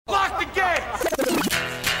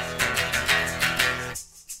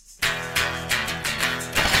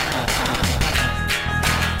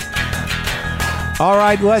All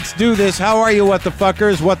right, let's do this. How are you, what the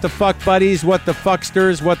fuckers, what the fuck buddies, what the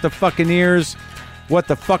fucksters, what the fucking ears, what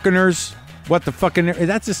the fuckiners, what the fucking...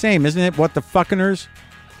 That's the same, isn't it? What the fuckiners,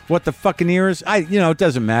 what the fucking ears. It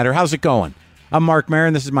doesn't matter. How's it going? I'm Marc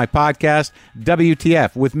Maron. This is my podcast,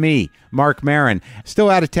 WTF, with me, Marc Maron.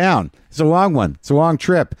 Still out of town. It's a long one. It's a long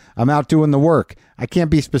trip. I'm out doing the work. I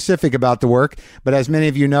can't be specific about the work, but as many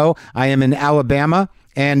of you know, I am in Alabama,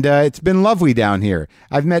 and it's been lovely down here.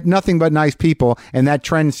 I've met nothing but nice people, and that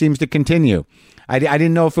trend seems to continue. I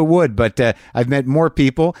didn't know if it would, but I've met more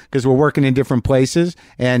people because we're working in different places,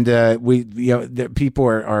 and the people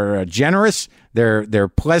are generous. They're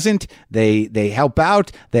pleasant. They help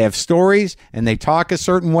out. They have stories, and they talk a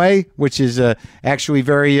certain way, which is actually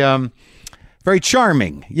very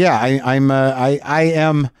charming. Yeah,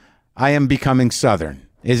 I am becoming Southern.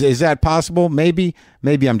 Is that possible? Maybe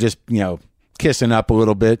I'm just kissing up a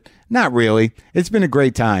little bit. Not really. It's been a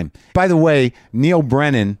great time. By the way, Neal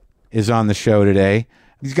Brennan is on the show today.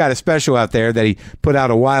 He's got a special out there that he put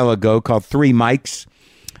out a while ago called 3 Mics.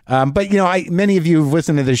 But many of you who've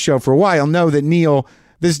listened to this show for a while know that Neal,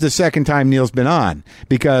 this is the second time Neal's been on,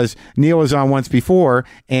 because Neal was on once before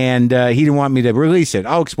and he didn't want me to release it.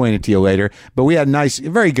 I'll explain it to you later. But we had a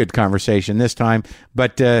very good conversation this time.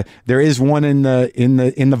 But there is one in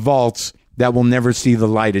the vaults that will never see the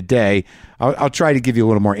light of day. I'll try to give you a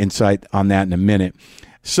little more insight on that in a minute.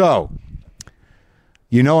 So,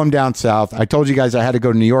 I'm down south. I told you guys I had to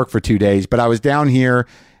go to New York for 2 days, but I was down here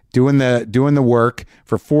doing the work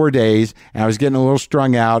for 4 days, and I was getting a little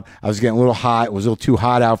strung out. I was getting a little hot. It was a little too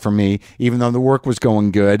hot out for me, even though the work was going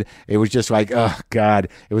good. It was just like, oh God,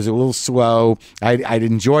 it was a little slow. I'd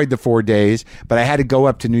enjoyed the 4 days, but I had to go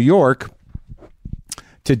up to New York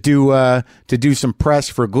to do some press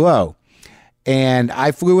for Glow. And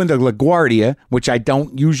I flew into LaGuardia, which I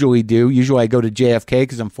don't usually do. Usually I go to JFK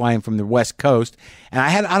because I'm flying from the West Coast. And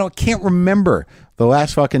I can't remember the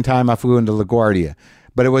last fucking time I flew into LaGuardia.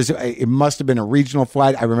 But it must have been a regional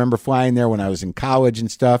flight. I remember flying there when I was in college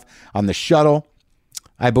and stuff on the shuttle.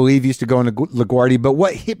 I believe used to go into LaGuardia. But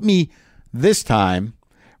what hit me this time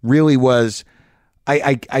really was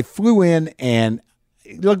I flew in, and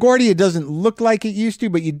LaGuardia doesn't look like it used to,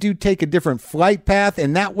 but you do take a different flight path.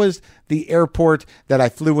 And that was the airport that I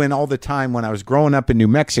flew in all the time when I was growing up in New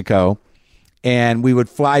Mexico. And we would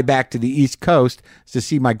fly back to the East Coast to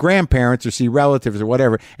see my grandparents or see relatives or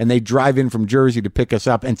whatever. And they drive in from Jersey to pick us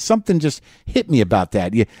up. And something just hit me about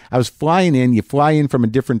that. I was flying in, you fly in from a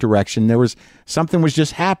different direction. Something was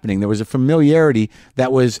just happening. There was a familiarity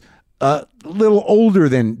that was a little older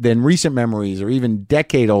than recent memories or even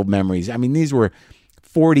decade-old memories. I mean, these were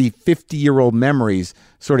 40, 50-year-old memories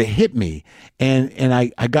sort of hit me. And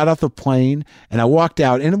I got off the plane and I walked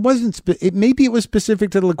out, and it wasn't, maybe it was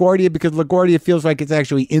specific to LaGuardia because LaGuardia feels like it's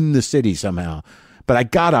actually in the city somehow. But I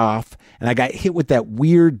got off and I got hit with that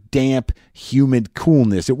weird, damp, humid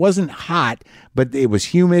coolness. It wasn't hot, but it was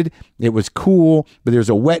humid. It was cool, but there's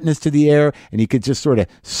a wetness to the air, and you could just sort of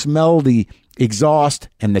smell the exhaust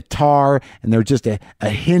and the tar, and there's just a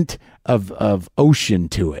hint of ocean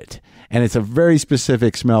to it. And it's a very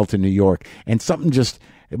specific smell to New York. And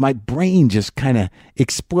my brain just kind of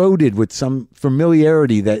exploded with some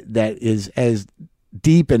familiarity that is as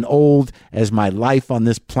deep and old as my life on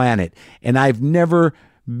this planet. And I've never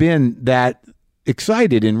been that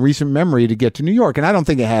excited in recent memory to get to New York. And I don't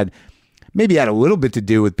think it had a little bit to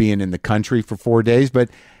do with being in the country for 4 days, but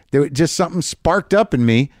there just something sparked up in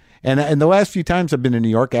me. And the last few times I've been in New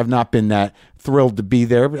York, I've not been that thrilled to be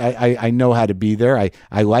there. I know how to be there.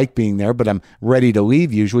 I like being there, but I'm ready to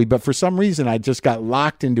leave usually. But for some reason, I just got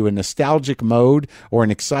locked into a nostalgic mode or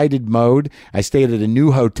an excited mode. I stayed at a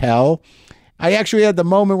new hotel. I actually had the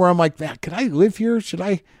moment where I'm like, can I live here? Should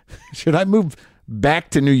I move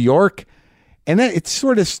back to New York? And it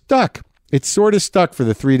sort of stuck. It sort of stuck for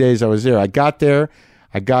the 3 days I was there. I got there.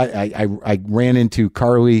 I ran into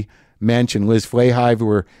Carly Mensch and Liz Flahive, who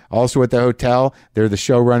were also at the hotel. They're the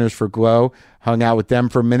showrunners for Glow. Hung out with them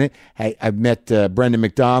for a minute. I met Brendan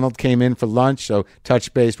McDonald, came in for lunch, so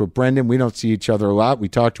touch base with Brendan. We don't see each other a lot. We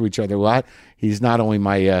talk to each other a lot. He's not only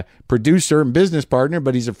my producer and business partner,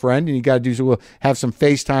 but he's a friend, and you got to have some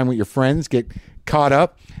FaceTime with your friends, get caught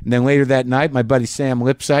up. And then later that night, my buddy Sam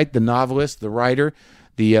Lipsyte, the novelist, the writer,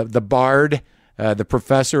 the bard, the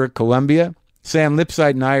professor at Columbia. Sam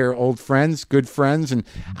Lipsyte and I are old friends, good friends, and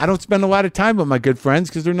I don't spend a lot of time with my good friends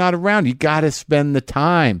because they're not around. You got to spend the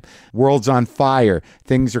time. World's on fire.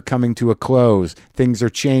 Things are coming to a close. Things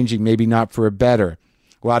are changing, maybe not for a better.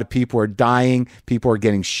 A lot of people are dying. People are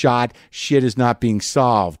getting shot. Shit is not being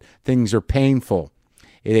solved. Things are painful.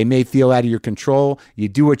 They may feel out of your control. You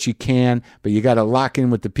do what you can, but you got to lock in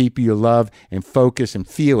with the people you love and focus and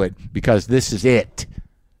feel it, because this is it.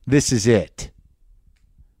 This is it.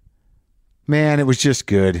 Man, it was just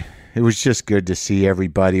good. It was just good to see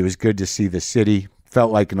everybody. It was good to see the city.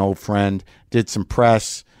 Felt like an old friend. Did some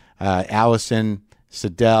press. Allison,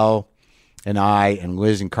 Sidell, and I and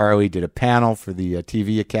Liz and Carly did a panel for the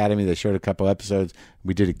TV Academy. They showed a couple episodes.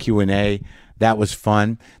 We did a Q&A. That was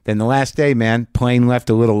fun. Then the last day, man, plane left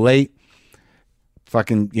a little late.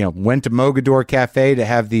 Fucking, went to Mogador Cafe to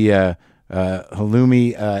have the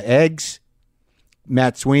halloumi eggs.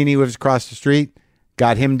 Matt Sweeney lives across the street.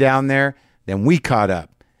 Got him down there. Then we caught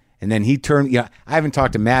up. And then he turned, I haven't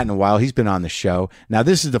talked to Matt in a while. He's been on the show. Now,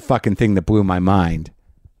 this is the fucking thing that blew my mind.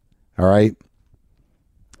 All right?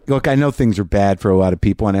 Look, I know things are bad for a lot of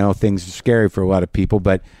people, and I know things are scary for a lot of people,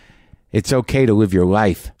 but it's okay to live your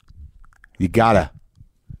life. You gotta.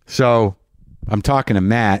 So I'm talking to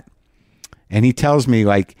Matt, and he tells me,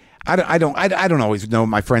 like, I don't always know what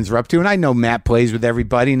my friends are up to, and I know Matt plays with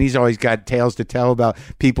everybody, and he's always got tales to tell about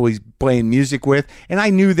people he's playing music with, and I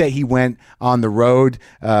knew that he went on the road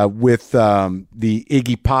with the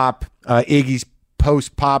Iggy's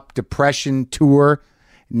post-pop depression tour.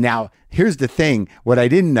 Now, here's the thing. What I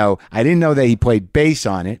didn't know that he played bass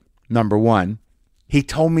on it, number one. He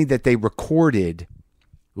told me that they recorded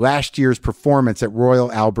last year's performance at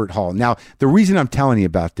Royal Albert Hall. Now, the reason I'm telling you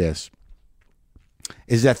about this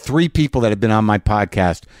is that 3 people that have been on my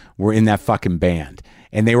podcast were in that fucking band.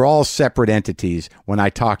 And they were all separate entities when I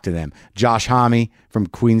talked to them. Josh Homme from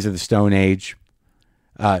Queens of the Stone Age,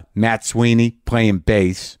 Matt Sweeney playing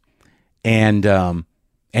bass, and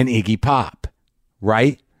Iggy Pop,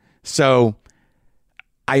 right? So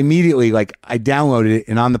I immediately, I downloaded it,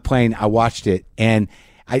 and on the plane I watched it, and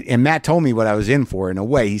Matt told me what I was in for in a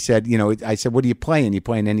way. He said, I said, what are you playing? You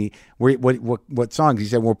playing any, what songs? He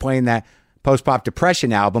said, we're playing that post-pop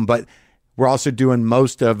depression album, but we're also doing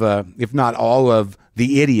most of, if not all of,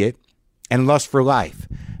 The Idiot and Lust for Life.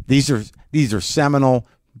 These are seminal,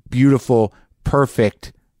 beautiful,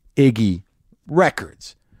 perfect Iggy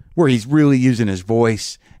records where he's really using his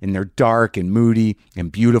voice, and they're dark and moody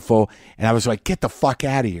and beautiful. And I was like, get the fuck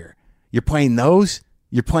out of here. You're playing those?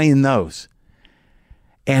 You're playing those.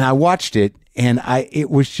 And I watched it, and it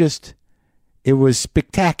was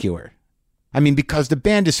spectacular. I mean, because the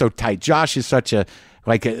band is so tight. Josh is such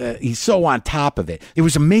he's so on top of it. It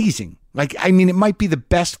was amazing. It might be the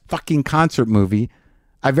best fucking concert movie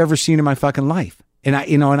I've ever seen in my fucking life. And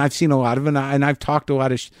I've seen a lot of it, and I've talked to a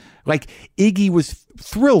lot of, Iggy was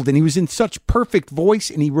thrilled, and he was in such perfect voice,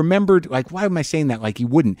 and he remembered, why am I saying that? He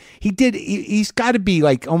wouldn't. He's got to be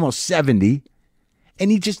almost 70. And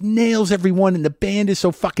he just nails everyone, and the band is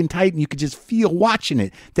so fucking tight, and you could just feel watching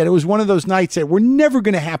it that it was one of those nights that were never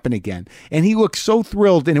going to happen again. And he looked so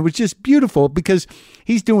thrilled, and it was just beautiful because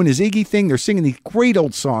he's doing his Iggy thing. They're singing these great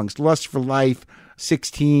old songs, Lust for Life,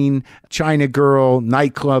 16, China Girl,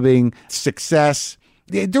 Nightclubbing, Success.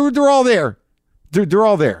 They're all there. They're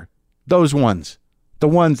all there. Those ones. The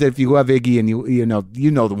ones that if you love Iggy and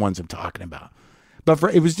you know the ones I'm talking about.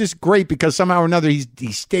 But it was just great because somehow or another he's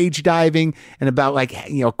stage diving, and about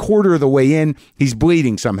a quarter of the way in he's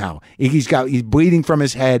bleeding somehow. He's bleeding from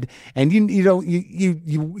his head, and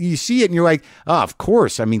you see it and you're like, oh, of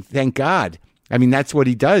course. I mean, thank God. I mean, that's what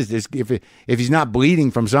he does. If he's not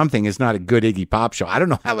bleeding from something, it's not a good Iggy Pop show. I don't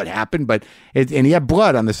know how it happened, but and he had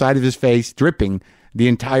blood on the side of his face dripping the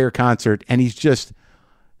entire concert, and he's just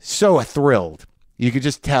so thrilled. You could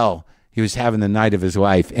just tell he was having the night of his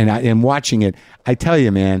life. And watching it, I tell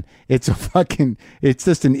you, man, it's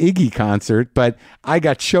just an Iggy concert, but I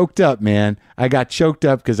got choked up, man. I got choked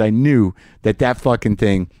up because I knew that fucking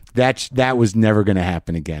thing, that was never going to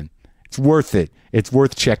happen again. It's worth it. It's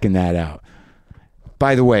worth checking that out.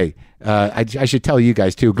 By the way, I should tell you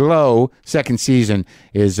guys too, Glow second season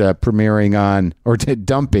is premiering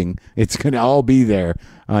dumping. It's going to all be there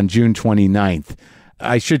on June 29th.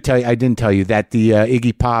 I should tell you, I didn't tell you that the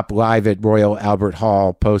Iggy Pop live at Royal Albert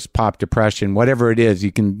Hall post Pop Depression, whatever it is,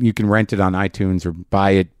 you can rent it on iTunes or buy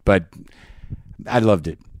it. But I loved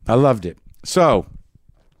it. So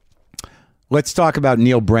let's talk about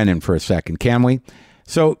Neal Brennan for a second, can we?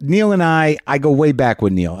 So Neal and I go way back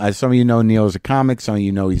with Neal. As some of you know, Neal is a comic. Some of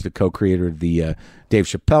you know he's the co-creator of the Dave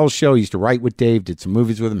Chappelle show. He used to write with Dave, did some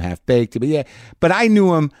movies with him, Half Baked. But I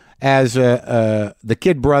knew him as the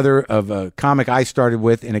kid brother of a comic I started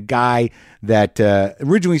with, and a guy that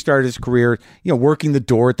originally started his career, working the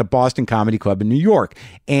door at the Boston Comedy Club in New York.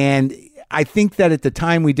 And I think that at the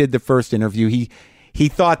time we did the first interview, he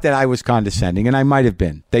thought that I was condescending, and I might have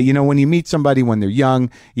been. That, when you meet somebody when they're young,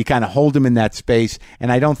 you kind of hold them in that space,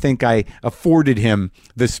 and I don't think I afforded him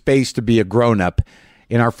the space to be a grown-up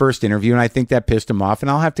in our first interview, and I think that pissed him off,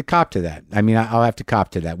 and I'll have to cop to that. I mean, I'll have to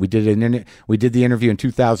cop to that. We did the interview in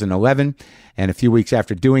 2011, and a few weeks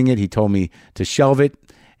after doing it, he told me to shelve it,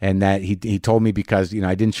 and that he told me because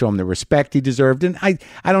I didn't show him the respect he deserved, and I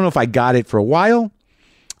don't know if I got it for a while,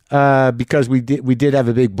 because we did have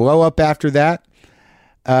a big blow up after that,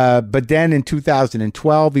 but then in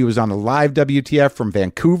 2012, he was on a live WTF from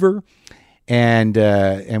Vancouver,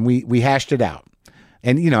 and we hashed it out.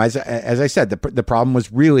 And, as I said, the problem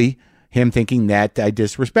was really him thinking that I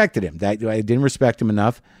disrespected him, that I didn't respect him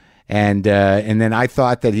enough. And then I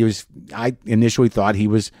thought that I initially thought he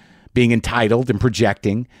was being entitled and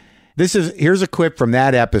projecting. Here's a clip from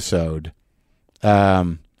that episode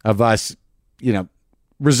of us,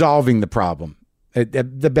 resolving the problem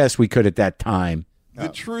the best we could at that time. The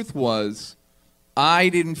truth was, I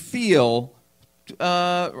didn't feel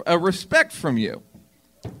a respect from you.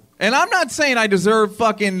 And I'm not saying I deserve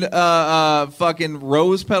fucking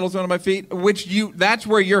rose petals under my feet, that's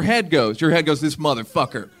where your head goes. Your head goes, this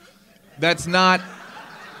motherfucker. That's not...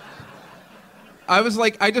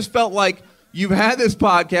 I just felt like you've had this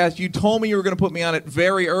podcast, you told me you were going to put me on it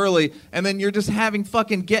very early, and then you're just having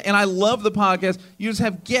fucking and I love the podcast, you just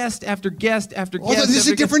have guest after guest after guest. Although this is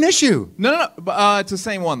a different issue. No. It's the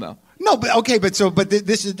same one, though. No, but okay, there's a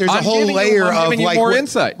whole layer of like more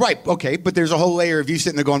insight. Right, okay, but there's a whole layer of you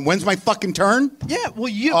sitting there going, when's my fucking turn? Yeah, well,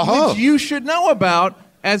 you should know about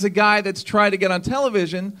as a guy that's tried to get on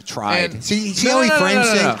television. See how he frames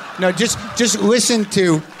things? No, just listen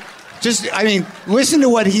to... listen to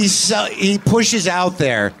what he pushes out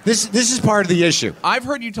there. This is part of the issue. I've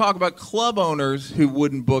heard you talk about club owners who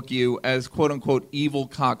wouldn't book you as quote unquote evil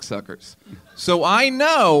cocksuckers. So I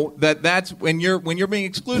know that's when you're being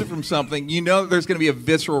excluded from something, there's going to be a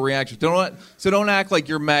visceral reaction. Don't act like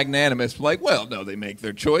you're magnanimous. Like, well, no, they make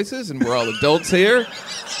their choices and we're all adults here.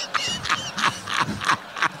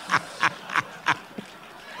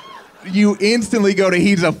 You instantly go to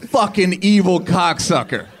he's a fucking evil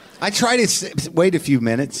cocksucker. I try to wait a few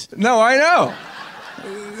minutes. No, I know.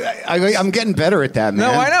 I'm getting better at that,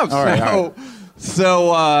 man. No, I know. All right.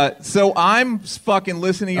 So I'm fucking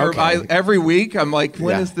listening to your every week. I'm like,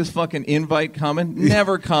 when is this fucking invite coming?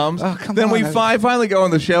 Never comes. Oh, come then on. We finally go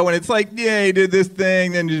on the show, and it's like, yeah, he did this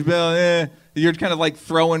thing. Then you're kind of like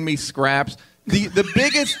throwing me scraps. The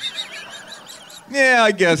biggest... Yeah,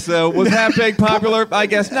 I guess so. Was that big popular? I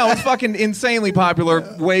guess. No, it's fucking insanely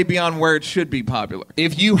popular, way beyond where it should be popular.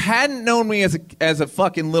 If you hadn't known me as a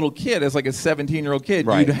fucking little kid, as like a 17-year-old kid,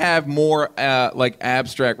 right, you'd have more like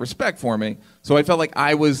abstract respect for me. So I felt like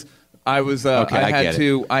I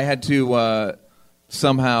had to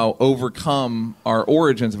somehow overcome our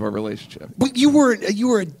origins of our relationship. But you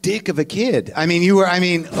were a dick of a kid. Like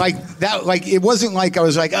that. Like it wasn't like I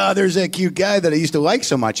was like, oh, there's that cute guy that I used to like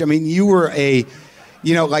so much. I mean, you were a,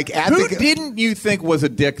 like at Who didn't you think was a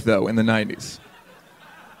dick though in the 90s?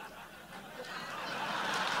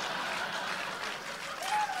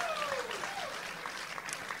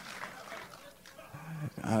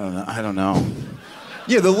 I don't know.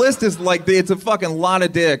 Yeah, the list is like, it's a fucking lot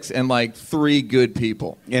of dicks and like 3 good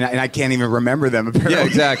people. And I can't even remember them, apparently. Yeah,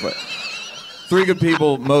 exactly. 3 good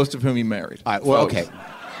people, most of whom he married. Well, okay.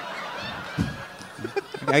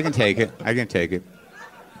 I can take it.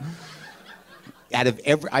 Out of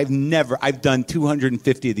I've done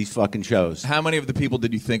 250 of these fucking shows. How many of the people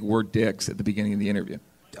did you think were dicks at the beginning of the interview?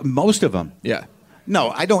 Most of them. Yeah. No,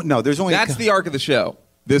 I don't know. There's only... That's the arc of the show.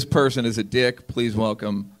 This person is a dick. Please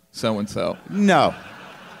welcome so-and-so. No.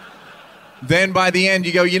 Then by the end,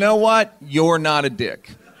 you go, you know what? You're not a dick.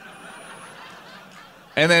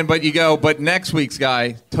 And then, but you go, but next week's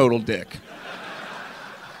guy, total dick.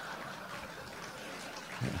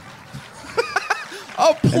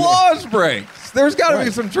 Applause breaks. There's got to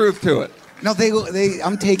be some truth to it. No,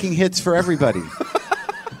 I'm taking hits for everybody.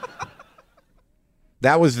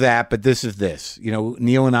 That was that, but this is this.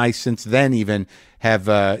 Neal and I, since then, even have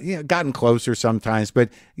gotten closer sometimes. But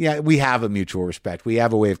yeah, we have a mutual respect. We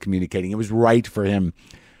have a way of communicating. It was right for him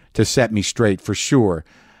to set me straight, for sure.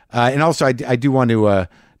 And also, I do want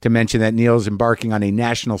to mention that Neal is embarking on a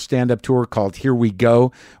national stand-up tour called Here We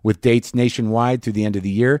Go, with dates nationwide through the end of the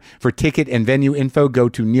year. For ticket and venue info, go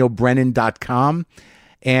to nealbrennan.com.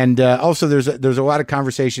 And also, there's a lot of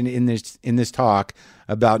conversation in this talk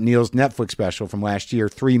about Neal's Netflix special from last year,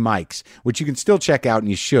 3 Mics, which you can still check out, and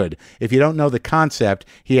you should. If you don't know the concept,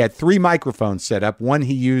 he had 3 microphones set up. One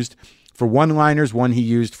he used for one-liners, one he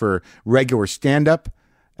used for regular stand-up,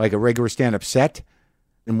 like a regular stand-up set.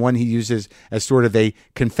 and one he uses as sort of a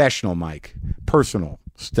confessional mic, personal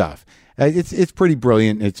stuff. It's pretty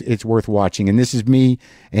brilliant. It's worth watching. And this is me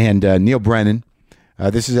and Neal Brennan.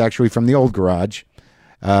 This is actually from the old garage,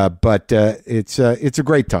 but it's a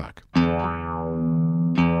great talk.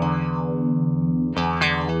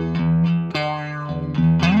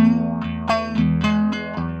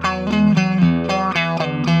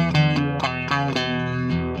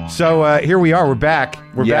 So here we are. We're back.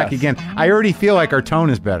 We're back again. I already feel like our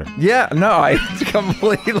tone is better. Yeah, no, I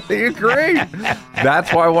completely agree.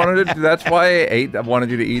 That's why I wanted to. That's why I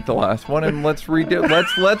wanted you to eat the last one, and let's redo.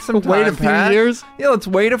 Let's let some time wait a few pass. years. Yeah, let's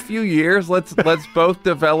wait a few years. Let's both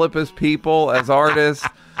develop as people, as artists,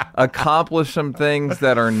 accomplish some things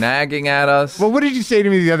that are nagging at us. Well, what did you say to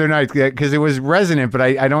me the other night? Because it was resonant, but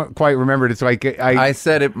I don't quite remember it. So I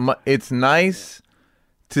said it's nice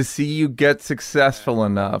to see you get successful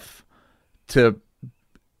enough to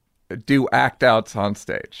do act outs on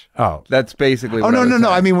stage. Oh, that's basically. Oh, what no. saying.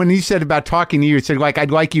 I mean, when you said about talking to you, it said like I'd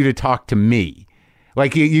like you to talk to me,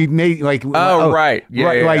 like you made like. Oh, right,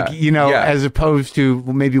 yeah, like as opposed to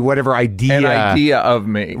maybe whatever idea. An idea of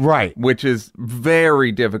me, right? Which is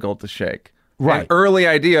very difficult to shake. Right, an early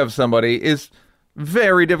idea of somebody is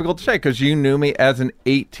very difficult to shake because you knew me as an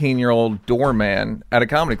 18-year-old doorman at a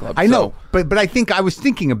comedy club. I know, but I think I was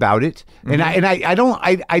thinking about it, and I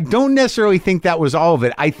don't necessarily think that was all of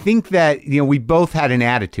it. I think that we both had an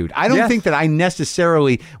attitude. I don't think that I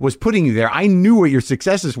necessarily was putting you there. I knew what your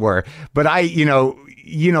successes were, but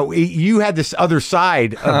you had this other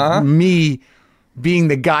side of me being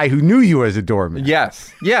the guy who knew you as a doorman.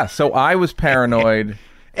 Yes, yeah. So I was paranoid.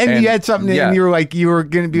 And you had something, and you were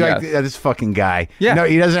going to be like, this fucking guy. Yeah. No,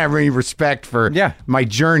 he doesn't have any respect for my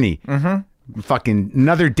journey. Mm-hmm. Fucking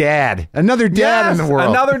another dad in the world.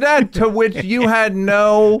 Another dad to which you had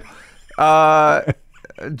no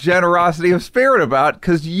generosity of spirit about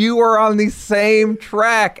because you were on the same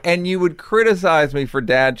track and you would criticize me for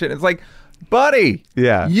dad shit. It's like, buddy,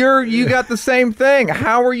 you got the same thing.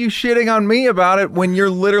 How are you shitting on me about it when you're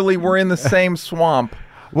literally we're in the same swamp?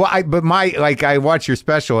 Well, I watch your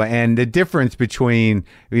special, and the difference between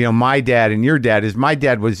my dad and your dad is my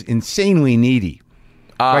dad was insanely needy.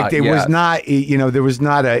 Was not, it was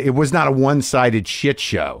not a one-sided shit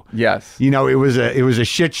show. Yes, it was a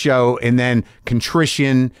shit show, and then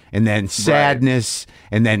contrition, and then sadness,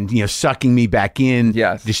 and then sucking me back in.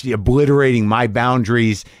 Yes, just obliterating my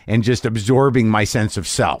boundaries and just absorbing my sense of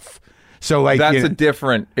self. So that's a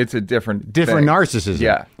different narcissism.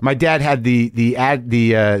 Yeah, my dad had the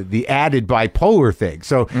added bipolar thing.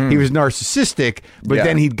 So he was narcissistic, but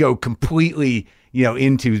then he'd go completely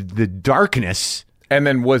into the darkness. And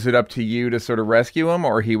then was it up to you to sort of rescue him,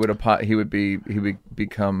 or he would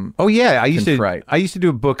become? Oh yeah, I used to do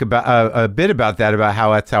a bit about that, about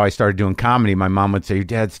how that's how I started doing comedy. My mom would say, "Your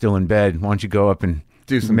dad's still in bed. Why don't you go up and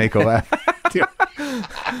make a laugh?"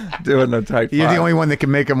 Doing a tight. You're the only one that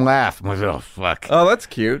can make him laugh. I was like, oh fuck. Oh, that's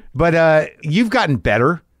cute. But you've gotten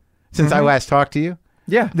better since I last talked to you.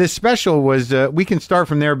 Yeah. This special was. We can start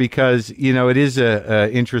from there because it is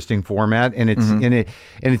a interesting format, and it's and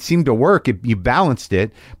it seemed to work. You balanced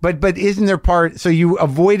it, but isn't there part? So you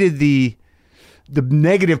avoided the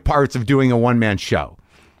negative parts of doing a one-man show,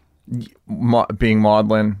 being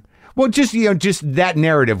maudlin. Well, just that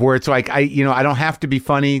narrative where it's like I don't have to be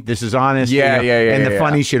funny. This is honest. And the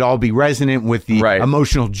funny should all be resonant with the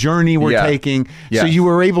emotional journey we're taking. Yes. So you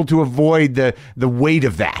were able to avoid the weight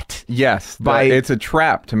of that. Yes, it's a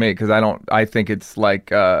trap to me because I think it's like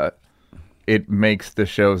it makes the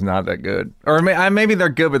shows not that good, or maybe they're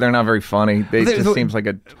good but they're not very funny. It just seems like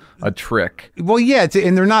a trick. Well, yeah,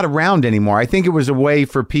 and they're not around anymore. I think it was a way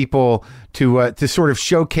for people to sort of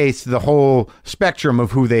showcase the whole spectrum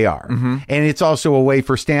of who they are, and it's also a way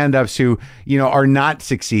for stand-ups who are not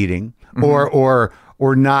succeeding or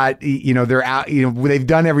not. They're out. They've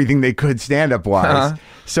done everything they could stand-up wise.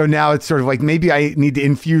 So now it's sort of like maybe I need to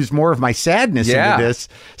infuse more of my sadness into this,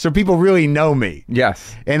 so people really know me.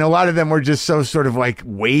 Yes, and a lot of them were just so sort of like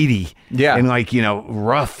weighty, and like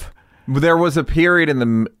rough. There was a period in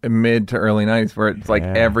the mid to early 90s where it's like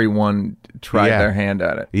everyone tried their hand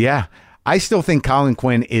at it. Yeah. I still think Colin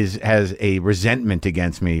Quinn has a resentment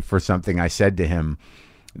against me for something I said to him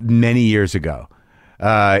many years ago.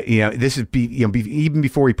 This is even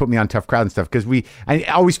before he put me on Tough Crowd and stuff, because I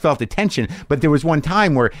always felt the tension. But there was one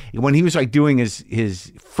time where when he was like doing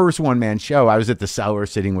his first one-man show, I was at the Cellar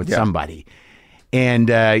sitting with somebody. And,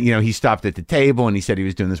 he stopped at the table and he said he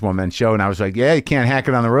was doing this one-man show. And I was like, yeah, you can't hack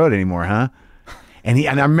it on the road anymore, huh? And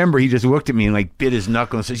I remember he just looked at me and like bit his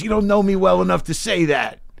knuckle and says, you don't know me well enough to say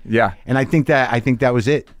that. Yeah. And I think that was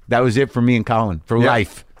it. That was it for me and Colin for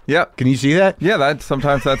life. Yep. Can you see that? Yeah,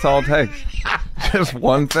 sometimes that's all it takes. Just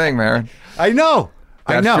one thing, man. I know.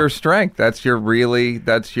 That's your strength. That's your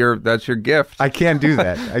gift. I can't do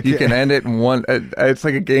that. You can end it in one. It's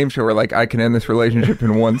like a game show where like I can end this relationship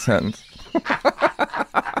in one sentence.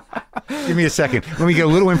 Give me a second. Let me get a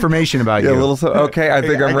little information about you. Okay, I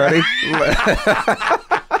think I'm ready.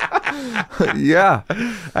 Yeah.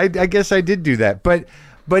 I guess I did do that. But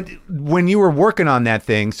when you were working on that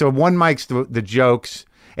thing, so one mic's the jokes,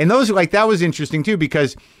 and those like that was interesting too,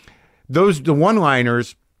 because the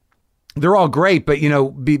one-liners, they're all great, but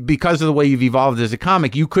because of the way you've evolved as a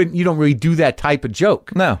comic, you don't really do that type of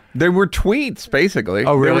joke. No, they were tweets basically.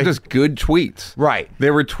 Oh, really? They were just good tweets. Right.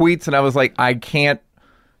 They were tweets, and I was like, I can't.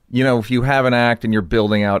 If you have an act and you're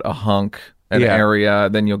building out a hunk, an area,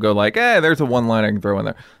 then you'll go like, there's a one line I can throw in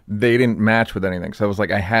there. They didn't match with anything, so I was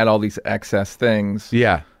like, I had all these excess things.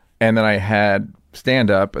 Yeah. And then I had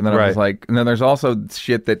stand up, and then I was like, and then there's also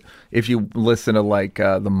shit that if you listen to like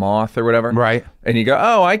The Moth or whatever, right, and you go,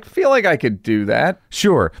 I feel like I could do that.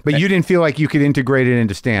 Sure, but you didn't feel like you could integrate it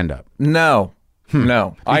into stand up. No,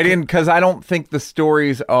 I didn't, because I don't think the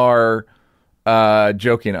stories are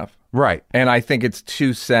jokey enough. Right, and I think it's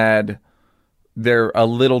too sad. They're a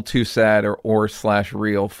little too sad or /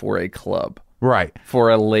 real for a club. Right. For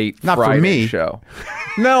a late Not Friday for me. show.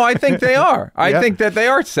 No, I think they are. I think that they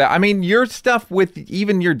are sad. I mean, your stuff with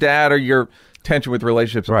even your dad or your tension with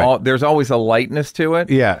relationships, there's always a lightness to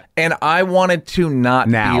it. Yeah. And I wanted to not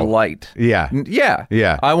be light. Yeah.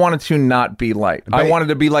 Yeah. I wanted to not be light. I wanted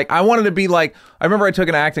to be like, I remember I took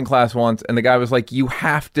an acting class once and the guy was like, you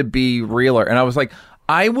have to be realer. And I was like,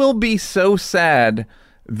 I will be so sad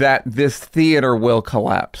that this theater will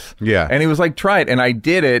collapse. Yeah. And he was like, try it. And I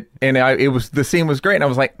did it. And the scene was great. And I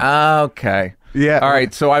was like, okay. Yeah. All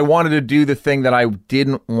right. So I wanted to do the thing that I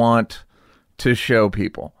didn't want to show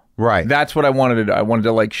people. Right. That's what I wanted to do. I wanted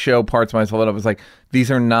to like show parts of myself that I was like, these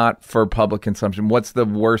are not for public consumption. What's the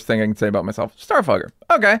worst thing I can say about myself? Starfucker.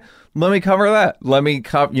 Okay. Let me cover that. Let me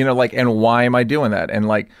cover, and why am I doing that? And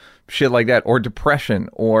like shit like that, or depression,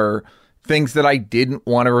 or things that I didn't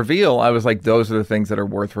want to reveal. I was like, those are the things that are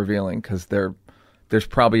worth revealing, because there's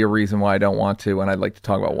probably a reason why I don't want to, and I'd like to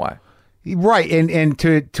talk about why. Right, and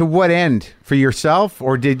to what end? For yourself?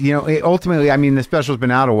 Or did, ultimately, I mean, the special's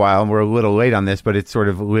been out a while, and we're a little late on this, but it sort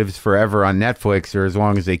of lives forever on Netflix, or as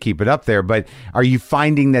long as they keep it up there. But are you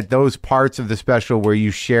finding that those parts of the special where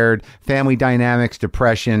you shared family dynamics,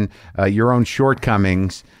 depression, your own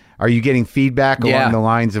shortcomings, are you getting feedback along the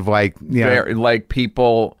lines of like, like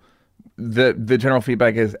people... The general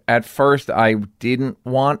feedback is, at first I didn't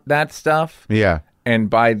want that stuff. Yeah.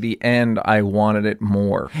 And by the end, I wanted it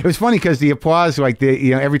more. It was funny because the applause, like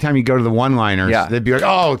every time you go to the one-liners, they'd be like,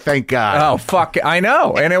 "Oh, thank God!" Oh, fuck, I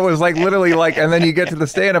know. And it was like literally like, and then you get to the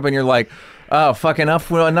stand-up and you're like, "Oh, fuck,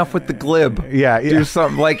 enough with the glib." Yeah, do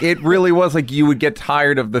something. Like it really was like you would get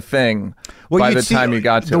tired of the thing by the time you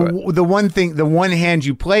got to it. The one hand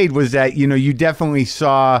you played was that you definitely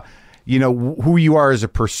saw who you are as a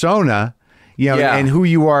persona. And who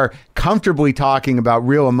you are comfortably talking about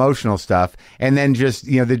real emotional stuff, and then just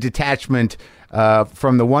the detachment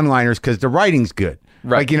from the one-liners, because the writing's good.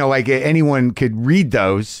 Right. Like anyone could read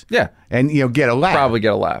those. Yeah. And get a laugh. Probably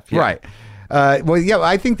get a laugh. Yeah. Right.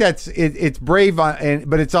 I think that's it. It's brave,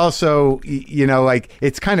 but it's also like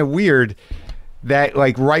it's kind of weird that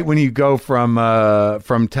like right when you go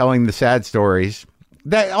from telling the sad stories.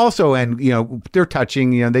 That also, and they're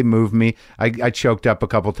touching. They move me. I choked up a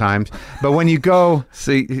couple times. But when you go,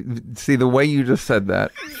 see, the way you just said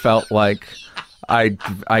that felt like I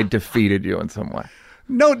defeated you in some way.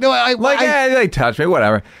 No, they touched me,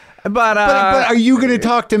 whatever. But are you going to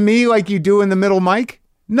talk to me like you do in the middle mic?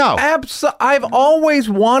 No, I've always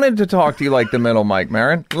wanted to talk to you like the middle mic,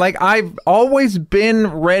 Marin. Like I've always been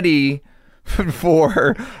ready.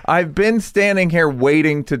 I've been standing here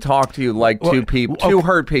waiting to talk to you like two people, two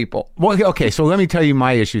hurt people. Well, okay, so let me tell you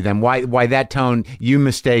my issue then. Why that tone you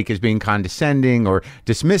mistake as being condescending or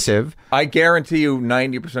dismissive? I guarantee you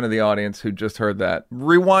 90% of the audience who just heard that,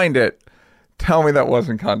 rewind it. Tell me that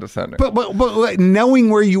wasn't condescending. But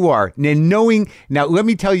knowing where you are, and now let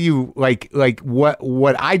me tell you like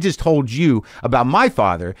what I just told you about my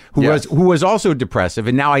father, who was also depressive,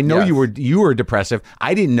 and now I know you were depressive.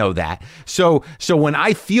 I didn't know that. So when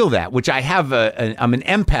I feel that, which I have I'm an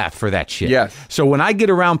empath for that shit. Yes. So when I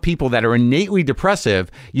get around people that are innately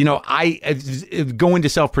depressive, I go into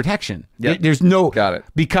self-protection. Yep. There's no got it,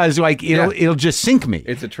 because like it'll just sink me.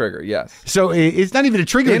 It's a trigger. Yes. So it's not even a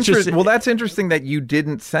trigger. It's just, well, that's interesting that you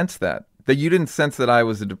didn't sense that. That you didn't sense that I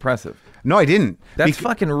was a depressive. No, I didn't. That's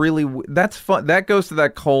fucking really. That's fun. That goes to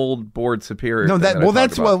that cold, bored superior. No,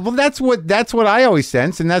 that's what I always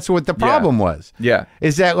sense, and that's what the problem was. Yeah,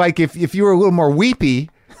 is that like if you were a little more weepy,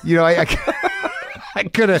 you know, I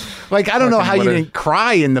could have like I don't know how you didn't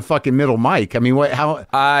cry in the fucking middle mic. I mean, what? How?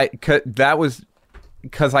 That was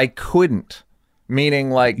because I couldn't.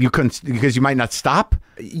 Meaning, like you couldn't because you might not stop.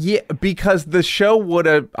 Yeah, because the show would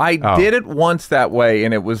have. I did it once that way,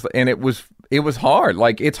 and it was hard.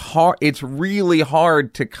 Like it's hard. It's really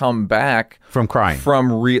hard to come back from crying, from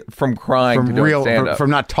crying, to doing stand-up. From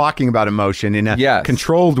not talking about emotion in a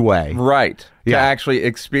controlled way, right? Yeah, to actually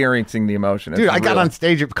experiencing the emotion. Dude, I got on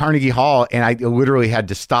stage at Carnegie Hall, and I literally had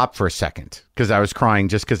to stop for a second because I was crying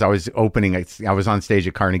just because I was opening. I was on stage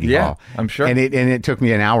at Carnegie Hall. I'm sure, and it took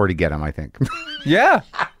me an hour to get him. I think. Yeah,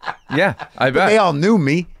 I bet they all knew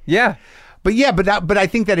me. Yeah. But I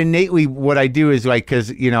think that innately what I do is like,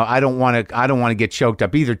 cause you know, I don't want to get choked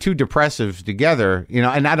up either. Two depressives together, you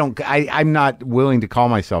know, and I'm not willing to call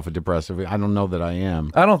myself a depressive. I don't know that I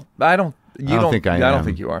am. I don't think I am. I don't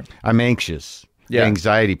think you are. I'm anxious. Yeah.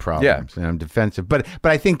 Anxiety problems, and I'm defensive. But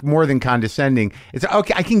I think more than condescending, it's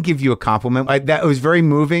okay. I can give you a compliment. That was very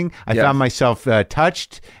moving. I found myself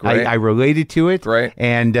touched. I related to it. Right.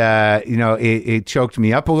 And you know, it choked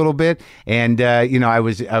me up a little bit. And you know, I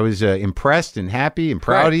was impressed and happy and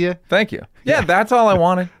proud of you. Thank you. Yeah, that's all I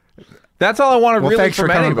wanted. That's all I wanted. Well, really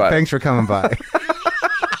from anybody. Thanks for coming by.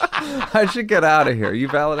 I should get out of here. You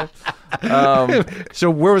valid?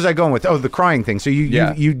 So where was I going with? Oh, the crying thing. So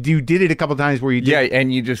you did it a couple times where you did. Yeah,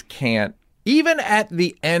 and you just can't. Even at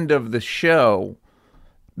the end of the show,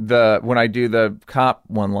 when I do the cop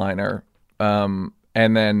one-liner, and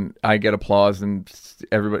then I get applause and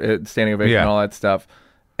everybody standing ovation and all that stuff.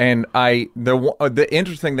 And the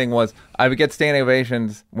interesting thing was I would get standing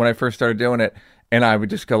ovations when I first started doing it, and I would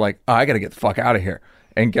just go like, oh, I got to get the fuck out of here.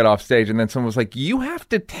 And get off stage, and then someone was like, "You have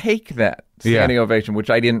to take that standing ovation," which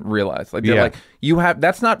I didn't realize. Like they're like, "You have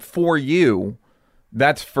that's not for you,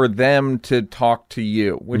 that's for them to talk to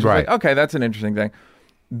you." Which is like, okay, that's an interesting thing.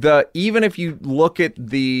 Even if you look at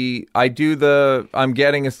I'm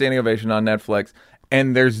getting a standing ovation on Netflix,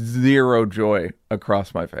 and there's zero joy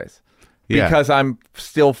across my face because I'm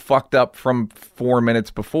still fucked up from 4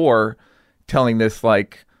 minutes before telling this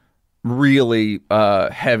like really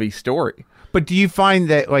heavy story. But do you find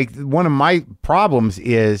that like one of my problems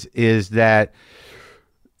is that,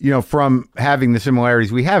 you know, from having the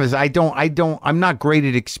similarities we have is I'm not great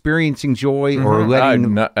at experiencing joy or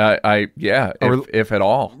letting if at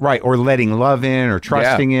all. Right. Or letting love in or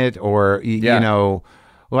trusting it or, you know,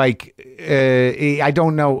 like, I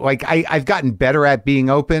don't know, like I've gotten better at being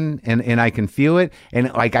open and I can feel it.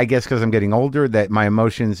 And like, I guess cause I'm getting older that my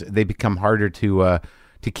emotions, they become harder to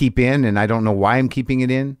keep in and I don't know why I'm keeping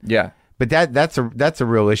it in. Yeah. But that's a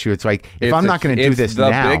real issue. It's like if I'm not going to do this now,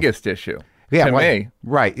 it's the biggest issue. Yeah, to me.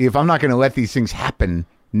 Right. If I'm not going to let these things happen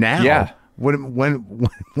now, when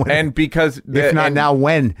and because if not now,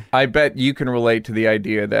 when? I bet you can relate to the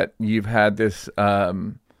idea that you've had this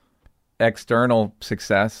external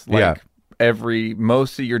success, like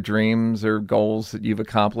most of your dreams or goals that you've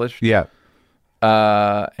accomplished. Yeah.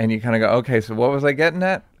 And you kind of go, okay, so what was I getting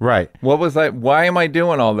at? Right. Why am I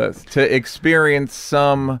doing all this? To experience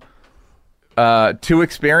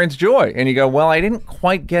joy. And you go, well, I didn't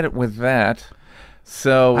quite get it with that.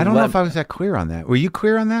 So I don't know if I was that clear on that. Were you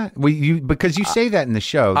clear on that? Because you say that in the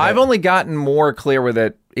show. I've only gotten more clear with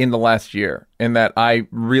it in the last year, in that I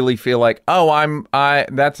really feel like,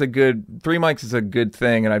 that's a good 3 mics is a good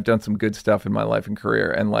thing, and I've done some good stuff in my life and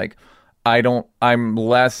career, and like I'm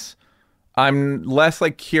less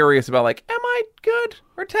like curious about like, am I good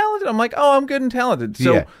or talented? I'm like, oh, I'm good and talented.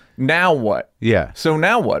 So now what? Yeah. So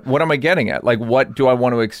now what? What am I getting at? Like, what do I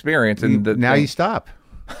want to experience? And you stop.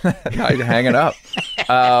 I hang it up.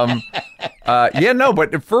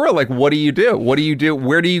 But for real, like, what do you do? What do you do?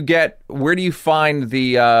 Where do you find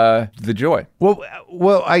the joy? Well,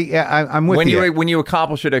 I'm with you. When you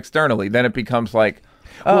accomplish it externally, then it becomes like,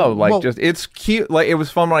 just it's cute. Like, it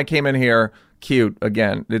was fun when I came in here. Cute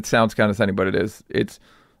again. It sounds condescending, but it is. It's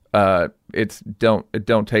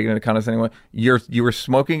don't take it in a condescending way. You were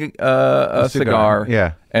smoking a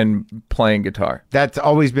cigar, and playing guitar. That's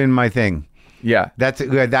always been my thing. Yeah,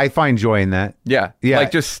 I find joy in that. Yeah,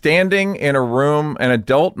 like just standing in a room, an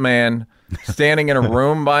adult man standing in a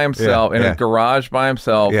room by himself, in a garage by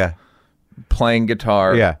himself, playing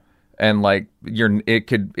guitar. Yeah. And like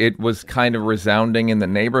it was kind of resounding in the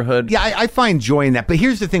neighborhood. Yeah, I find joy in that. But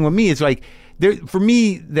here's the thing with me: it's like for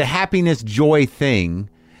me, the happiness, joy thing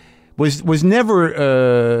was never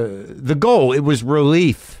the goal. It was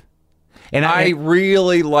relief. And I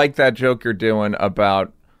really like that joke you're doing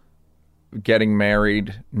about getting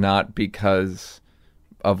married not because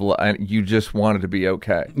of you just wanted to be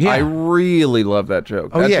okay. Yeah. I really love that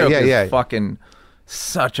joke. Oh, that joke yeah. is fucking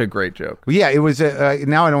such a great joke. Well, yeah, it was.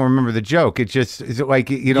 Now I don't remember the joke. It just is it like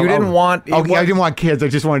you know. You didn't want. I didn't want kids. I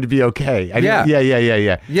just wanted to be okay. Yeah.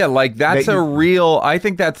 Yeah, like that's a real. I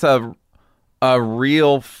think that's a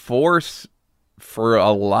real force for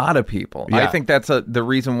a lot of people. Yeah. I think that's the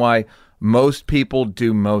reason why most people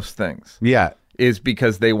do most things. Yeah. Is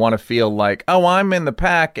because they want to feel like, oh, I'm in the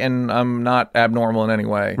pack and I'm not abnormal in any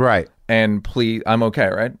way. Right. And please, I'm okay,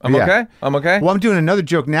 right? I'm okay? Well, I'm doing another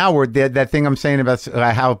joke now where that thing I'm saying about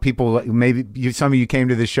how people, maybe some of you came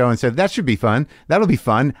to the show and said, that should be fun. That'll be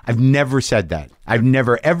fun. I've never said that. I've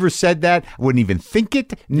never, ever said that. I wouldn't even think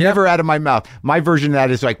it. Never out of my mouth. My version of that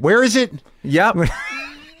is like, where is it? Yep.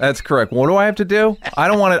 That's correct. What do I have to do? I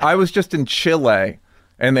don't want to. I was just in Chile.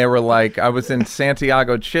 And they were like, I was in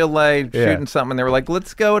Santiago, Chile, shooting something. And they were like,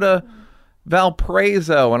 let's go to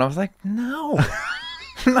Valparaiso. And I was like, no,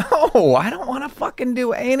 no, I don't want to fucking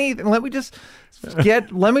do anything. Let me just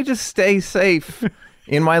stay safe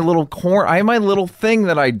in my little corner. I have my little thing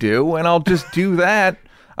that I do, and I'll just do that.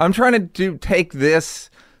 I'm trying to take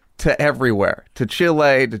this to everywhere, to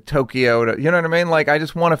Chile, to Tokyo, you know what I mean? Like, I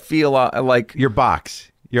just want to feel like your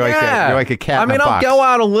box. You're like a cat. I mean, I'll go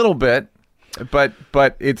out a little bit. But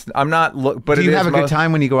it's I'm not but do you have a good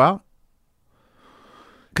time when you go out?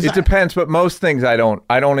 It depends, but most things I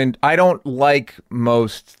don't like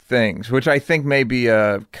most things, which I think may be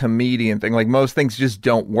a comedian thing. Like most things just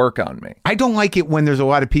don't work on me. I don't like it when there's a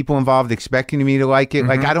lot of people involved expecting me to like it. Mm-hmm.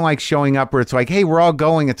 Like I don't like showing up where it's like, hey, we're all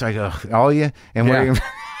going. It's like, ugh, all you and we're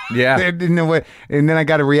yeah. And then I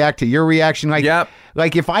got to react to your reaction. Like,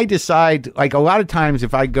 like if I decide, like a lot of times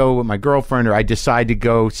if I go with my girlfriend or I decide to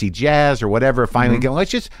go see jazz or whatever, finally go,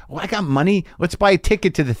 I got money. Let's buy a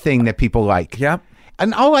ticket to the thing that people like. Yep.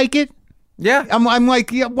 And I'll like it. Yeah. I'm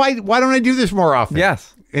like, yeah, why don't I do this more often?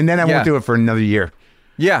 Yes. And then I won't do it for another year.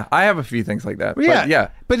 Yeah, I have a few things like that. Yeah,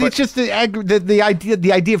 but it's just the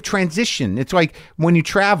idea of transition. It's like when you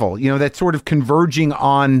travel, that sort of converging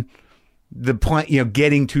on the plane,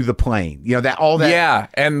 getting to the plane, that all that. Yeah,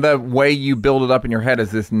 and the way you build it up in your head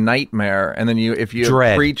is this nightmare, and then if you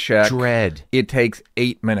pre-check, it takes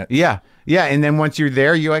 8 minutes. Yeah, and then once you're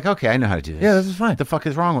there, you're like, okay, I know how to do this. Yeah, this is fine. What the fuck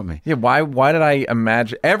is wrong with me? Yeah, why did I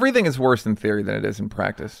imagine everything is worse in theory than it is in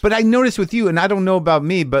practice? But I noticed with you, and I don't know about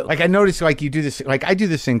me, but like I noticed, like you do this, like I do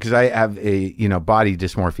this thing because I have a body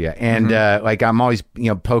dysmorphia, and like I'm always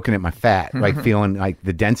poking at my fat, like feeling like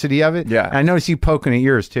the density of it. Yeah, and I noticed you poking at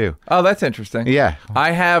yours too. Oh, that's interesting. Yeah,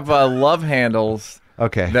 I have love handles.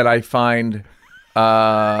 that I find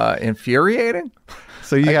infuriating.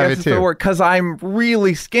 So you have it too, because I'm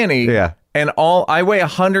really skinny. Yeah. And I weigh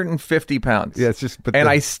 150 pounds. Yeah, it's just,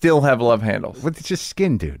 I still have love handles. But it's just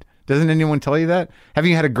skin, dude. Doesn't anyone tell you that? Haven't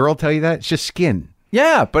you had a girl tell you that? It's just skin.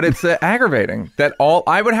 Yeah, but it's aggravating that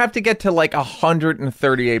I would have to get to like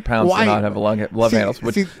 138 pounds to not have love handles.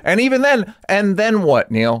 And even then, and then what,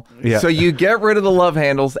 Neal? Yeah. So you get rid of the love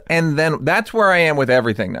handles, and then that's where I am with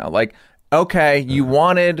everything now. Like, okay, you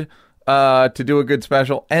wanted to do a good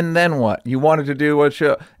special, and then what? You wanted to do a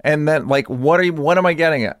show, and then like, what am I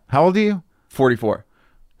getting at? How old are you? 44.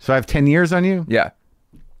 So I have 10 years on you? Yeah.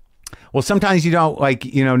 Well, sometimes you don't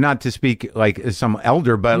not to speak like as some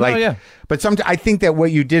elder, but but sometimes I think that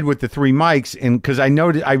what you did with the 3 mics, and because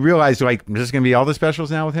I realized like, is this going to be all the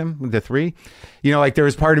specials now with him, with the 3? Like there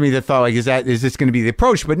was part of me that thought like, is this going to be the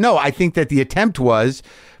approach? But no, I think that the attempt was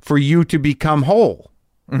for you to become whole.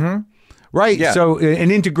 Mm-hmm. Right. Yeah. So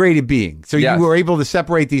an integrated being. So you were able to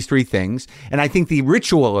separate these 3 things. And I think the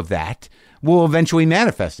ritual of that will eventually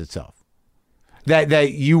manifest itself.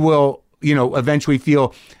 That you will, eventually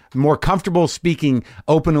feel more comfortable speaking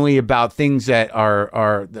openly about things that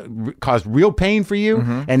are cause real pain for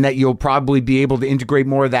you, and that you'll probably be able to integrate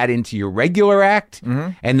more of that into your regular act,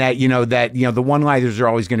 and that the one-liners are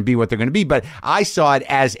always going to be what they're going to be. But I saw it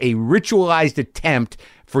as a ritualized attempt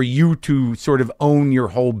for you to sort of own your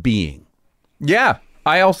whole being. Yeah,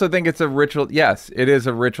 I also think it's a ritual. Yes, it is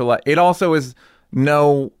a ritual. It also is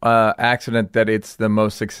no accident that it's the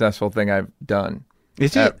most successful thing I've done.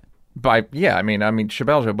 Is it? I mean,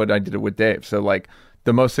 Chappelle Show, but I did it with Dave. So like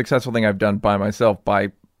the most successful thing I've done by myself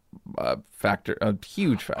by a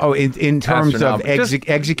huge factor. Oh, in terms of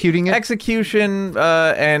executing it? Execution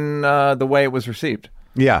and the way it was received.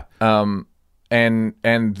 Yeah.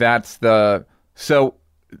 And that's so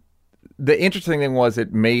the interesting thing was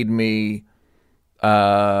it made me,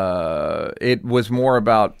 it was more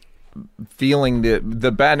about feeling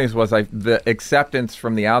the bad news was the acceptance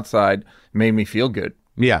from the outside made me feel good.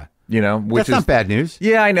 Yeah. Which That's not bad news.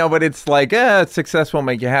 Yeah, I know, but it's like, success won't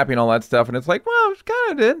make you happy and all that stuff. And it's like, well, it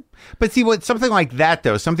kind of did. But see, what something like that,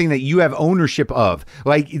 though, something that you have ownership of.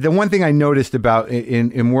 Like, the one thing I noticed about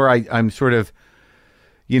in where I'm sort of,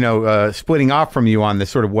 splitting off from you on this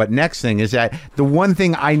sort of what next thing is that the one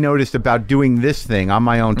thing I noticed about doing this thing on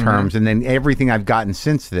my own terms, and then everything I've gotten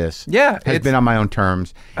since this has been on my own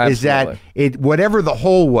terms, is that whatever the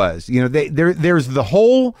whole was, there's the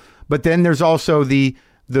whole, but then there's also the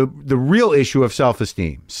real issue of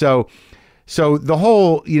self-esteem. So the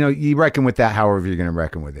whole, you reckon with that however you're going to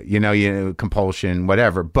reckon with it, compulsion,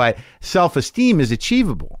 whatever. But self-esteem is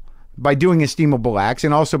achievable by doing esteemable acts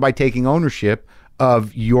and also by taking ownership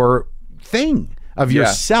of your thing, of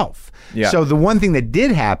yourself. Yeah. So the one thing that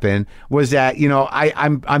did happen was that,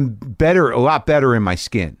 I'm better, a lot better in my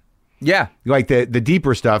skin. Yeah. Like the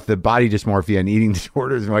deeper stuff, the body dysmorphia and eating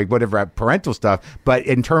disorders and like whatever parental stuff. But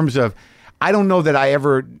in terms of, I don't know that I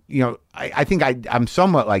ever, I think I'm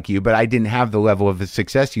somewhat like you, but I didn't have the level of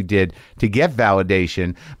success you did to get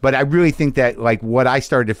validation. But I really think that like what I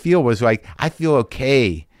started to feel was like, I feel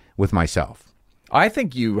okay with myself. I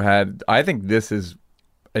think this is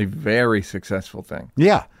a very successful thing.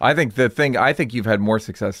 Yeah. I think you've had more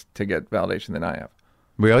success to get validation than I have.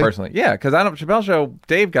 Really? Personally. Yeah, because Chappelle Show,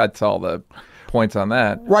 Dave got all the points on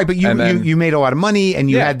that. Right, but you made a lot of money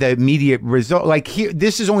and you had the immediate result. Like here,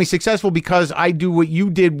 this is only successful because I do what you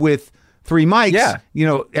did with 3 mics,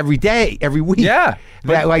 every day, every week. Yeah,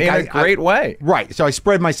 that like in a great way. Right. So I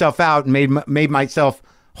spread myself out and made myself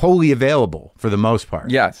wholly available for the most part.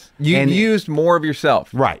 Yes. You used more of yourself.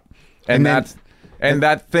 Right. And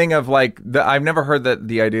that thing of like, I've never heard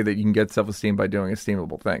the idea that you can get self-esteem by doing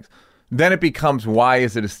esteemable things. Then it becomes, why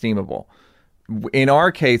is it esteemable? In our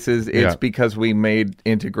cases, it's because we made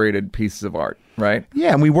integrated pieces of art, right?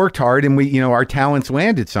 Yeah, and we worked hard and we, our talents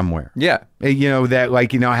landed somewhere. Yeah. That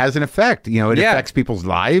like, has an effect. It affects people's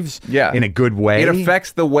lives in a good way. It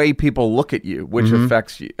affects the way people look at you, which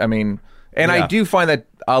affects you. I mean, and I do find that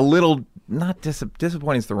a little, not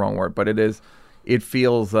disappointing is the wrong word, but it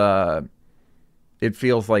feels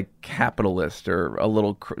like capitalist or a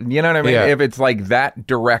little, you know what I mean? Yeah. If it's like that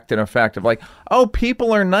direct and effective, like, oh,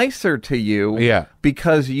 people are nicer to you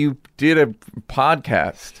because you did a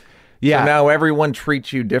podcast. Yeah. So now everyone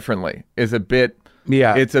treats you differently it's a bit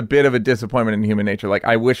of a disappointment in human nature. Like,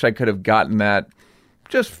 I wish I could have gotten that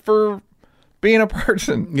just for being a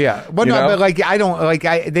person. Yeah. Well, no, but like, I don't like,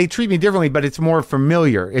 they treat me differently, but it's more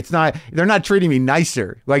familiar. It's not, they're not treating me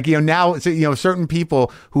nicer. Like, now, certain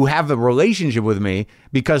people who have a relationship with me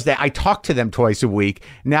because I talk to them twice a week.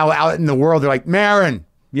 Now out in the world, they're like, Marin,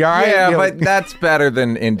 you all right? Yeah, but that's better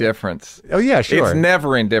than indifference. Oh yeah, sure. It's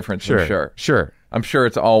never indifference. Sure. I'm sure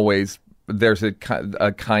it's always, there's a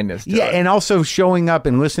kindness to it. And also showing up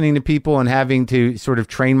and listening to people and having to sort of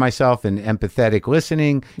train myself in empathetic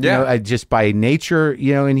listening, just by nature,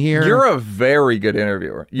 in here. You're a very good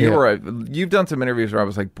interviewer. You've done some interviews where I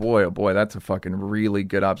was like, boy, oh boy, that's a fucking really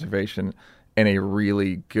good observation and a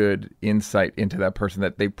really good insight into that person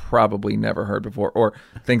that they probably never heard before, or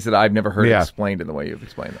things that I've never heard explained in the way you've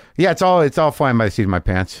explained it. Yeah, it's all flying by the seat of my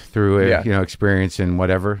pants through experience and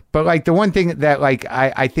whatever. But like the one thing that like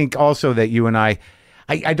I think also that you and I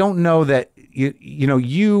don't know that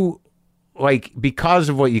you like, because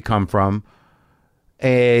of what you come from,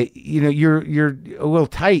 you're a little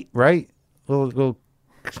tight, right? A little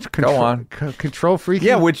control freaky.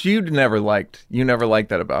 Yeah, which you never liked. You never liked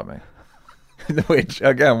that about me. Which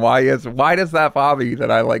again, why does that bother you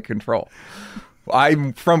that I like control?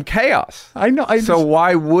 I'm from chaos. I know. So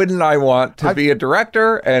why wouldn't I want to be a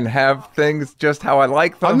director and have things just how I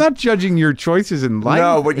like them? I'm not judging your choices in life.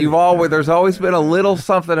 No, but there's always been a little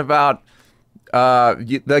something about. Marc,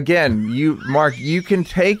 you can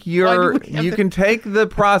take the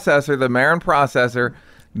processor, the Marron processor,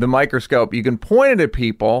 the microscope. You can point it at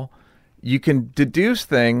people. You can deduce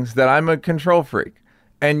things that I'm a control freak.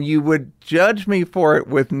 And you would judge me for it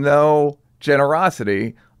with no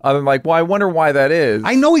generosity. I'm like, well, I wonder why that is.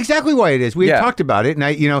 I know exactly why it is. We had talked about it, and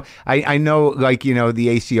I know like the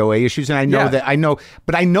ACOA issues, and I know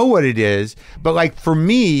but I know what it is. But like for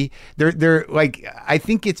me, they're like, I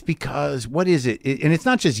think it's because what is it? And it's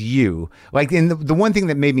not just you. Like, and the one thing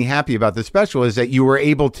that made me happy about the special is that you were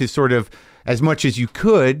able to sort of, as much as you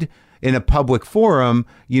could in a public forum,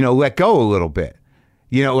 let go a little bit.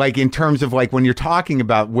 Like in terms of like when you're talking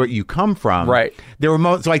about where you come from, right? There were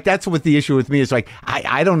moments like that's what the issue with me is like.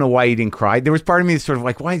 I don't know why he didn't cry. There was part of me that's sort of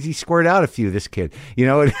like, why is he squirt out a few? This kid, this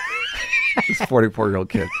 44-year-old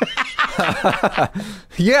kid.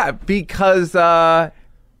 Yeah, because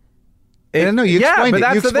No, you yeah, explained but it.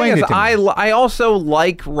 that's You the thing explained is, it to me. I also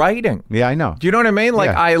like writing. Yeah, I know. Do you know what I mean?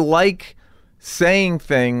 Like, Yeah. I like saying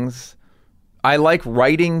things. I like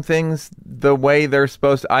writing things the way they're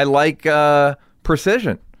supposed to. I like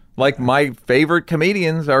precision. Like, my favorite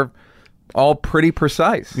comedians are all pretty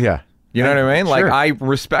precise. Yeah. You know what I mean? Like, Sure. I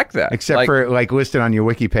respect that. Except for, like, listed on your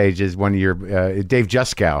wiki page is one of your, Dave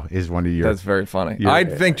Juskow is one of your. That's very funny. I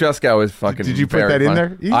think Juskow is fucking. Did you put very that in funny.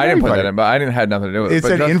 there? He's I didn't very put that funny. in, but I didn't have nothing to do with it. It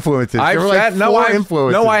said influences. There were like four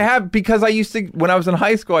influences. No, I have, because I used to, when I was in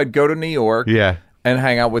high school, I'd go to New York Yeah. and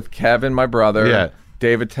hang out with Kevin, my brother, Yeah.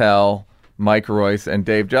 Dave Attell, Mike Royce, and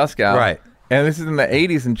Dave Juskow. Right. And this is in the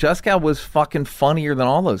 80s, and Juskow was fucking funnier than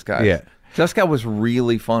all those guys. Yeah. Juskow was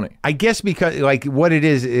really funny. I guess because, like, what it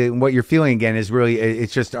is, what you're feeling again is really,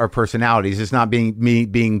 it's just our personalities. It's not being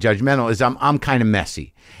judgmental. Is I'm kind of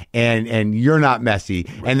messy, and you're not messy,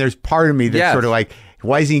 and there's part of me that's Yes. sort of like,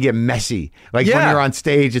 why doesn't he get messy? Like when Yeah. you're on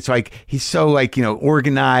stage, it's like he's so, like,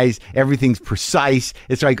 organized. Everything's precise.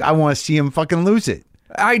 It's like I want to see him fucking lose it.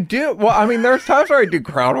 I do. Well, I mean, there's times where I do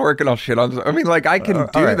crowd work and I'll shit on. I mean, like, I can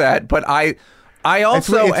do right. that, but I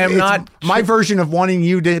also am not my version of wanting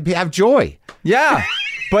you to have joy. Yeah,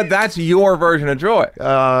 but that's your version of joy.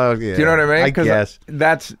 Yeah. Do you know what I mean? I guess.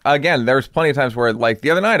 That's, again, there's plenty of times where, like, the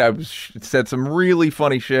other night I said some really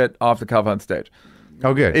funny shit off the cuff on stage.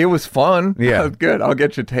 Oh, good. It was fun. Yeah. Good. I'll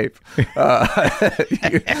get you tape.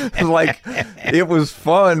 Like, it was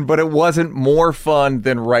fun, but it wasn't more fun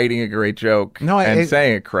than writing a great joke and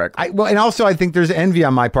saying it correctly. Well, and also I think there's envy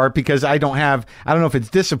on my part because I don't know if it's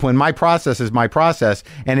discipline. My process is my process,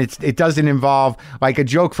 and it doesn't involve, like, a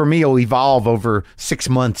joke for me will evolve over 6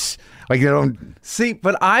 months. Like, you don't See,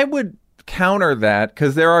 but I would counter that,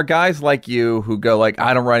 because there are guys like you who go, like,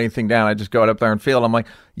 I don't write anything down. I just go up there and feel it. I'm like,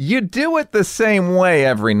 you do it the same way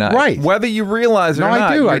every night. Right. Whether you realize it or No,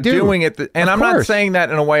 not. I do. You're doing it. And Of I'm not course. saying that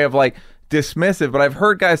in a way of, like, dismissive, but I've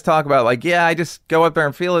heard guys talk about, like, yeah, I just go up there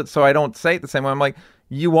and feel it, so I don't say it the same way. I'm like,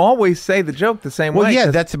 you always say the joke the same way. Well,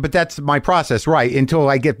 yeah, that's my process, right? Until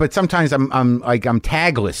I get, but sometimes I'm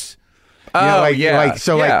tagless. Like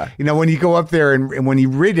when you go up there and when you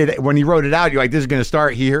wrote it out, you're like, this is going to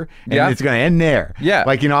start here and it's going to end there. Yeah.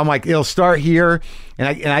 Like, I'm like, it'll start here and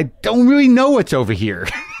I don't really know what's over here.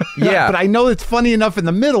 Yeah. But I know it's funny enough in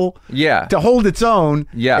the middle. Yeah. To hold its own.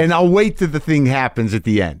 Yeah. And I'll wait till the thing happens at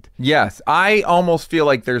the end. Yes. I almost feel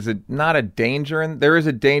like there is a danger in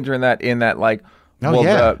that, like, Oh, well,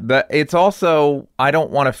 yeah. it's also, I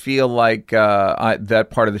don't want to feel like that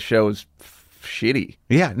part of the show is shitty.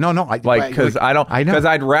 Yeah. No. Because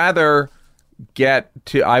I'd rather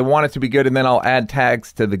I want it to be good, and then I'll add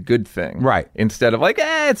tags to the good thing. Right. Instead of, like,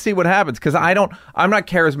 let's see what happens. Because I'm not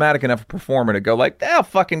charismatic enough a performer to go, like,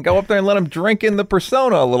 fucking go up there and let him drink in the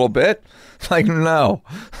persona a little bit. Like, no.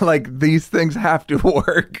 Like, these things have to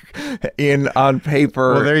work on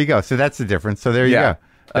paper. Well, there you go. So that's the difference. So there you go.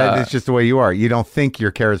 That's just the way you are. You don't think you're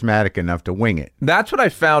charismatic enough to wing it. That's what I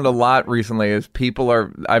found a lot recently is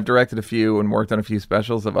I've directed a few and worked on a few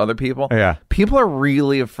specials of other people. Yeah. People are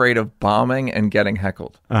really afraid of bombing and getting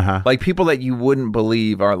heckled. Uh-huh. Like, people that you wouldn't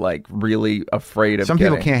believe are, like, really afraid of Some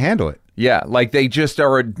people can't handle it. Yeah, like, they just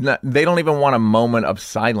they don't even want a moment of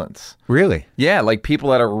silence. Really? Yeah, like,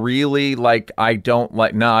 people that are really, like, I don't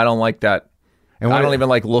like that. And I don't even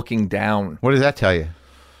like looking down. What does that tell you?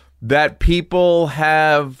 That people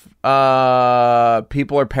are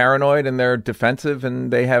paranoid and they're defensive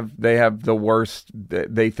and they have the worst.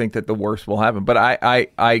 They think that the worst will happen. But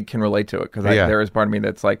I can relate to it because there is part of me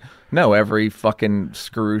that's like, no, every fucking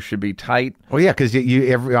screw should be tight. Well, yeah, because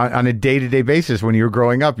on a day-to-day basis when you were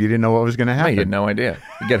growing up, you didn't know what was going to happen. You had no idea.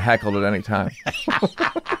 You get heckled at any time.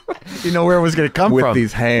 You know where it was going to come with from.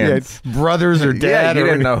 These hands. Yeah, brothers or dad. You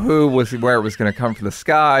didn't know where it was going to come from, the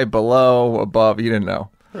sky, below, above. You didn't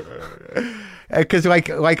know. Because like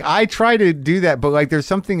I try to do that, but like there's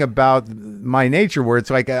something about my nature where it's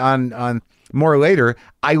like on more later,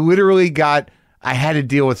 I had to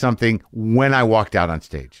deal with something when I walked out on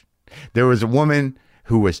stage. There was a woman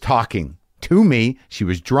who was talking to me. She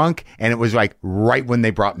was drunk, and it was like right when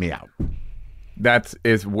they brought me out.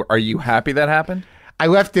 Are you happy that happened? I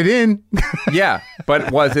left it in. Yeah,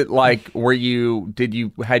 but was it like,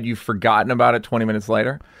 had you forgotten about it 20 minutes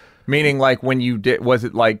later? Meaning, like, when you did, was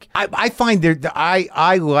it like... I find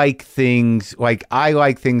I like things,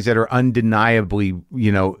 that are undeniably,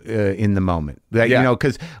 in the moment.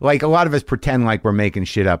 Because, like, a lot of us pretend like we're making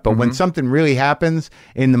shit up. But when something really happens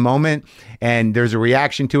in the moment and there's a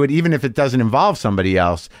reaction to it, even if it doesn't involve somebody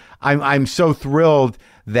else, I'm so thrilled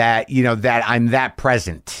that, that I'm that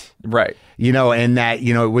present. Right. And that,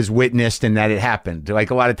 it was witnessed and that it happened.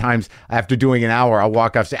 Like a lot of times after doing an hour, I'll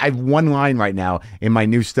walk off stage. I have one line right now in my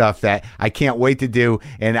new stuff that I can't wait to do.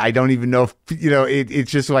 And I don't even know if,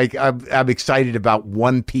 it's just like, I'm excited about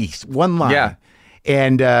one piece, one line. Yeah.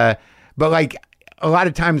 And, but like a lot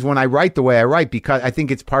of times when I write the way I write, because I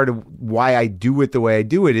think it's part of why I do it the way I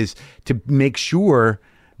do it, is to make sure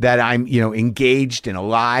that I'm, engaged and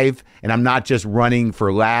alive, and I'm not just running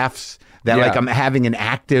for laughs, that like I'm having an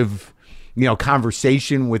active,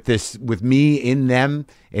 conversation with me in them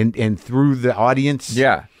and through the audience.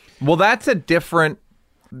 Yeah. Well, there's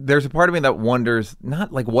a part of me that wonders,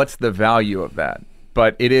 not like what's the value of that,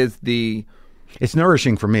 but it's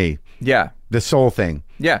nourishing for me. Yeah. The soul thing.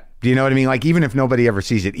 Yeah. Do you know what I mean? Like, even if nobody ever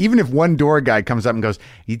sees it, even if one door guy comes up and goes,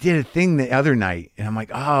 "You did a thing the other night," and I'm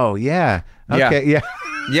like, "Oh yeah, okay, yeah."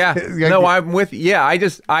 Yeah. No, I'm with. Yeah,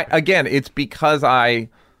 again, it's because I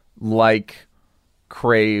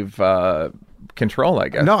crave control, I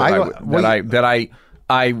guess. No, but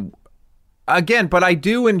I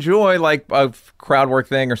do enjoy like a crowd work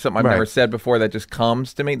thing or something I've never said before that just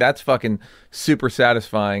comes to me. That's fucking super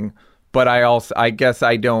satisfying. But I guess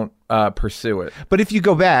I don't pursue it. But if you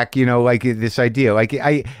go back, like this idea, like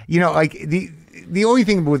the only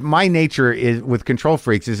thing with my nature is with control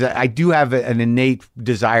freaks is that I do have an innate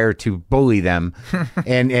desire to bully them,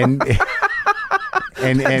 and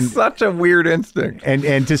That's such a weird instinct. And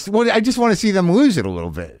I just want to see them lose it a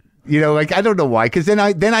little bit. Like I don't know why, because then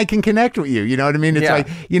I can connect with you. You know what I mean? It's like,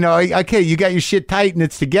 okay, you got your shit tight and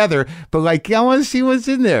it's together, but like I want to see what's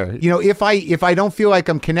in there. If I don't feel like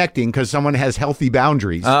I'm connecting because someone has healthy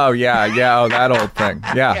boundaries. Oh yeah, that old thing.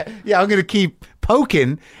 Yeah, I'm gonna keep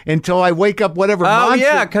poking until I wake up whatever. Oh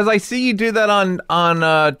yeah, because I see you do that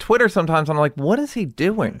on Twitter sometimes. I'm like, what is he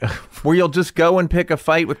doing? Where you'll just go and pick a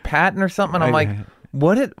fight with Patton or something. And I'm like,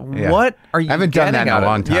 what are you? I haven't done that in a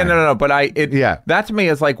long time. Yeah, no. But that to me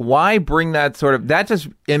is like, why bring that sort of? That just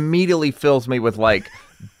immediately fills me with like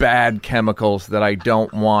bad chemicals that I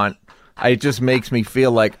don't want. It just makes me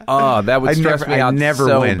feel like, that would stress me out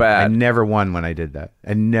so bad. I never won when I did that.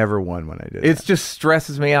 It just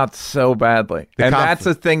stresses me out so badly. That's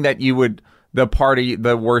the thing that you would.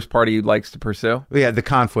 The worst party you likes to pursue. Yeah, the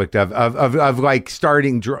conflict of like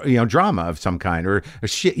starting, drama of some kind or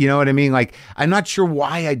shit. You know what I mean? Like, I'm not sure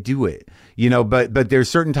why I do it. But there's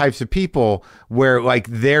certain types of people where like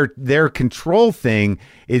their control thing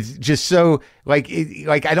is just so like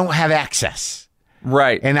I don't have access.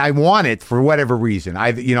 Right. And I want it for whatever reason.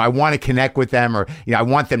 I want to connect with them, or I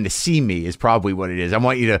want them to see me is probably what it is. I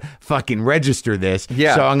want you to fucking register this.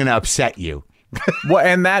 Yeah. So I'm going to upset you. Well,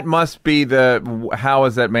 and that must be how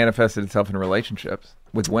has that manifested itself in relationships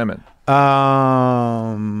with women?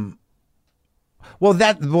 That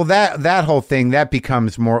whole thing, that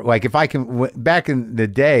becomes more like if I can, back in the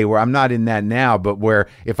day where I'm not in that now, but where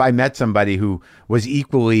if I met somebody who was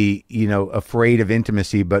equally, afraid of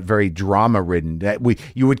intimacy, but very drama ridden, that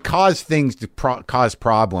you would cause things to cause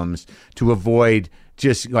problems to avoid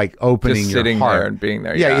just like opening just sitting your heart there and being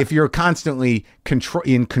there. Yeah, if you're constantly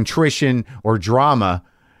in contrition or drama,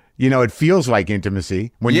 it feels like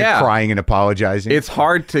intimacy when you're crying and apologizing. It's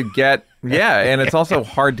hard to get, and it's also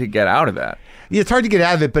hard to get out of that. Yeah, it's hard to get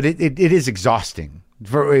out of it, but it is exhausting.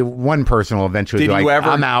 For one person will eventually be like,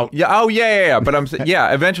 I'm out. Yeah. Oh, yeah. But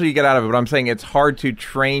eventually you get out of it. But I'm saying it's hard to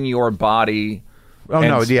train your body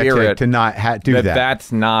spirit to not do that.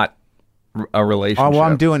 That's not a relationship. Oh, well,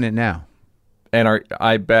 I'm doing it now. And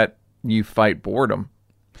I bet you fight boredom.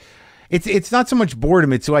 It's not so much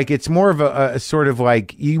boredom. It's like it's more of a sort of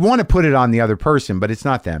like you want to put it on the other person, but it's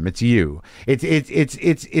not them. It's you.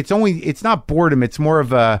 It's not boredom. It's more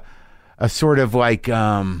of a sort of like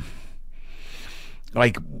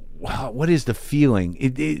what is the feeling?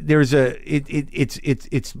 It's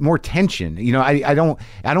more tension. I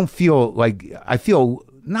don't feel like I feel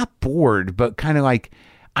not bored, but kind of like.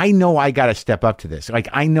 I know I got to step up to this. Like,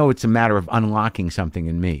 I know it's a matter of unlocking something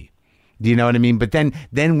in me. Do you know what I mean? But then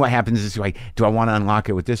what happens is like, do I want to unlock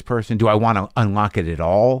it with this person? Do I want to unlock it at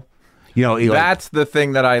all? That's the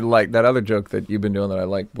thing that I like. That other joke that you've been doing that I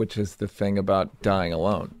like, which is the thing about dying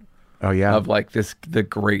alone. Oh, yeah. Of like the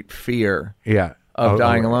great fear. Yeah. Of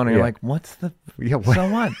dying alone. And you're like, what's the... So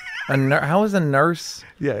what? How is a nurse?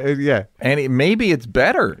 Yeah. And maybe it's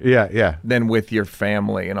better. Yeah. Than with your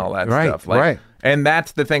family and all that stuff. Right. And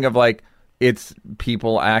that's the thing of like, it's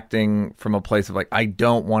people acting from a place of like, I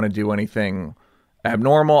don't want to do anything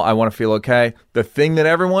abnormal. I want to feel okay. The thing that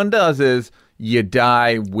everyone does is you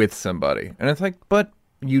die with somebody. And it's like, but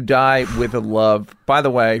you die with a love. By the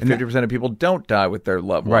way, 50% of people don't die with their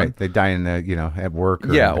loved one. Right. They die in the, at work or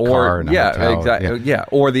in the car. Exactly. Yeah.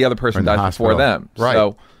 Or the other person dies before them. Right.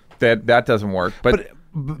 So that doesn't work.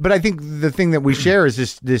 But I think the thing that we share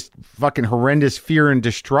is this fucking horrendous fear and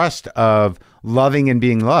distrust of loving and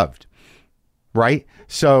being loved, right?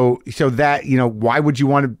 So that, why would you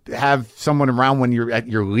want to have someone around when you're at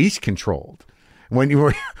your least controlled, when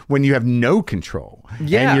you have no control, and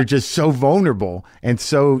you're just so vulnerable and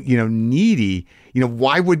so needy?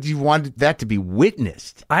 Why would you want that to be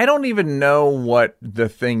witnessed? I don't even know what the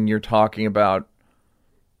thing you're talking about.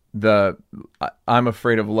 I'm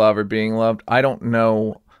afraid of love or being loved. I don't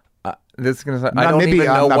know. This is gonna say, I don't even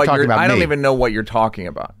know what you're. I don't even know what you're talking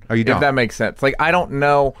about. Oh, you don't? If that makes sense. Like, I don't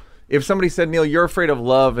know. If somebody said, Neal, you're afraid of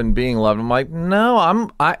love and being loved, I'm like, no.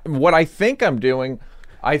 What I think I'm doing.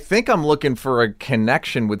 I think I'm looking for a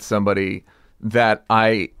connection with somebody that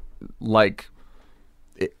I like.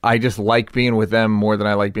 I just like being with them more than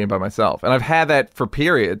I like being by myself, and I've had that for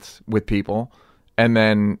periods with people. And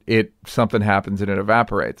then something happens and it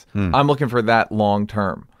evaporates. I'm looking for that long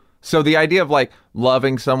term. So the idea of like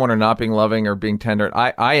loving someone or not being loving or being tender,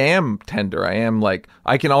 I am tender. I am like,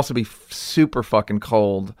 I can also be super fucking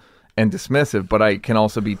cold and dismissive, but I can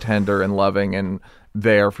also be tender and loving and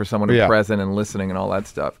there for someone who's present and listening and all that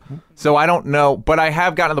stuff. So I don't know, but I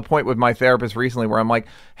have gotten to the point with my therapist recently where I'm like,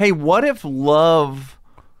 hey, what if a love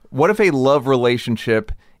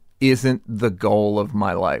relationship isn't the goal of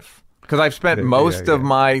my life? Because I've spent most of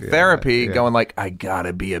my therapy going like, I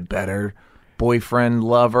gotta be a better boyfriend,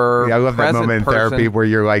 lover. Yeah, I love that moment in therapy where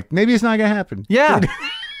you're like, maybe it's not gonna happen. Yeah,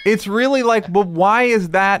 it's really like, but why is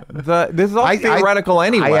that? This is all theoretical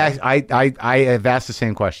anyway. I have asked the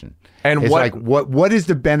same question. And it's what is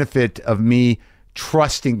the benefit of me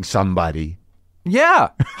trusting somebody? Yeah,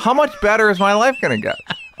 how much better is my life gonna get?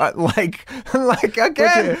 Like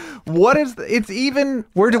again, what is it's even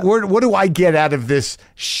what do I get out of this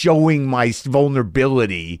showing my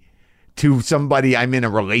vulnerability to somebody I'm in a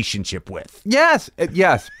relationship with? Yes,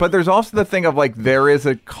 but there's also the thing of like there is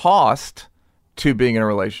a cost to being in a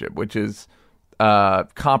relationship, which is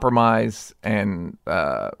compromise and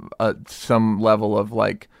some level of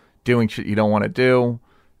like doing shit you don't want to do,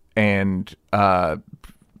 and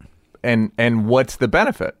what's the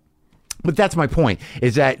benefit? But that's my point,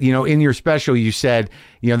 is that, in your special, you said,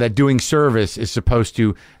 that doing service is supposed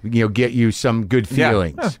to, get you some good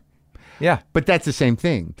feelings. Yeah. But that's the same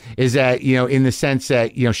thing, is that, in the sense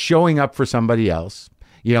that, showing up for somebody else,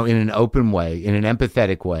 in an open way, in an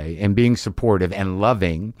empathetic way, and being supportive and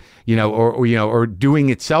loving, or doing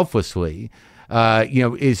it selflessly,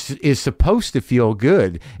 is supposed to feel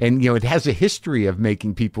good, and it has a history of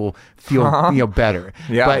making people feel better.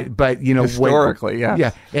 Yeah, but historically,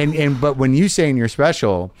 but when you say in your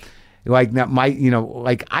special, like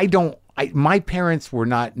my parents were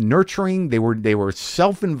not nurturing. They were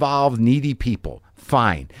self-involved, needy people.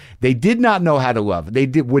 Fine, they did not know how to love. They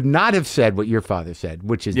would not have said what your father said,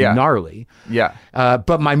 which is gnarly. Yeah,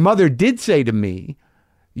 but my mother did say to me,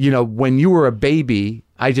 when you were a baby,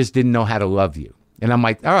 I just didn't know how to love you. And I'm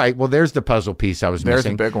like, all right, well, there's the puzzle piece I was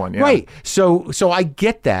missing. There's a big one, yeah. Right. So I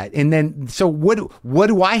get that. And then, so what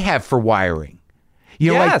do I have for wiring?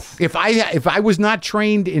 Yes. Like if I was not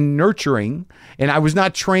trained in nurturing and I was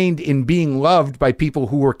not trained in being loved by people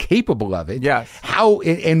who were capable of it, yes.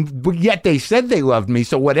 But yet they said they loved me.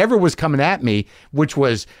 So whatever was coming at me, which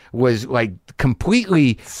was like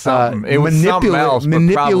completely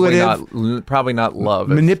manipulative, probably not love,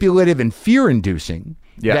 manipulative and fear-inducing.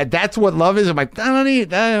 Yeah, that's what love is. I'm like, I don't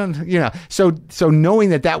need that. So knowing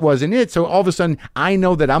that wasn't it. So all of a sudden, I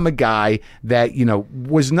know that I'm a guy that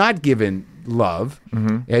was not given love.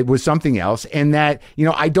 Mm-hmm. It was something else, and that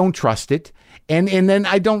I don't trust it, and then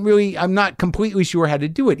I'm not completely sure how to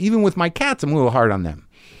do it. Even with my cats, I'm a little hard on them.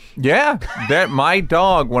 Yeah, that my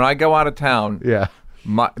dog, when I go out of town,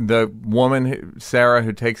 the woman Sarah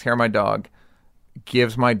who takes care of my dog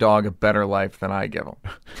gives my dog a better life than I give him.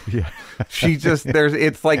 Yeah. She just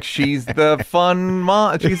it's like she's the fun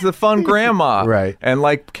mom, she's the fun grandma. Right. And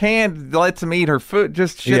like lets him eat her food,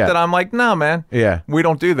 just shit that I'm like, no, man. Yeah. We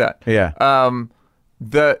don't do that. Yeah.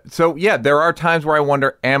 There are times where I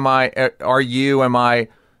wonder, am I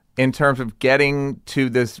in terms of getting to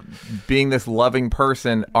this being this loving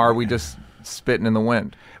person, are we just spitting in the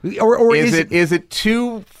wind? Or is it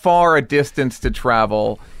too far a distance to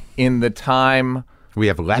travel in the time we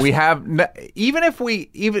have left? Let's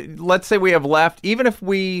say we have left, even if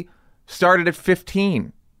we started at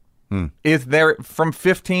 15, is there from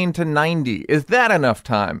 15 to 90? Is that enough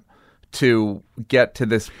time to get to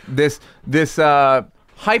this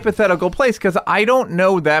hypothetical place? Because I don't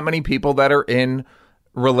know that many people that are in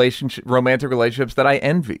romantic relationships that I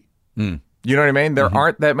envy. You know what I mean? There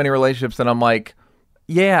aren't that many relationships that I'm like,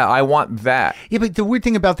 yeah, I want that. Yeah, but the weird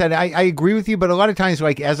thing about that, I agree with you, but a lot of times,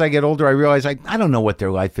 like, as I get older, I realize, like, I don't know what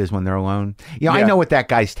their life is when they're alone. I know what that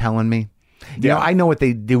guy's telling me. I know what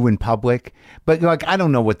they do in public, but like I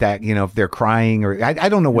don't know what that, if they're crying or I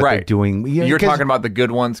don't know what they're doing. You're talking about the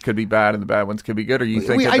good ones could be bad and the bad ones could be good, or you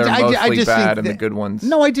think that they're mostly bad and the good ones?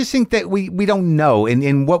 No, I just think that we don't know,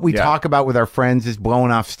 and what we talk about with our friends is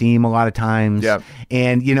blowing off steam a lot of times. Yeah,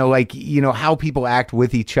 and how people act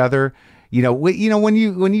with each other. When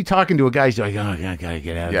you talking to a guy, you're like, oh, I gotta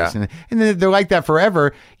get out of this, and then they're like that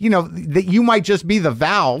forever. That you might just be the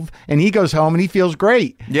valve, and he goes home and he feels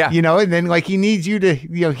great. Yeah, and then like he needs you to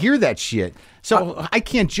hear that shit. So I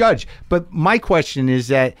can't judge, but my question is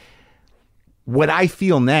that what I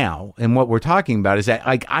feel now and what we're talking about is that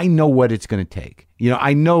like I know what it's going to take.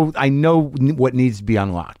 I know what needs to be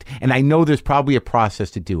unlocked, and I know there's probably a process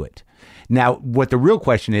to do it. Now, what the real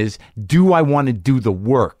question is, do I want to do the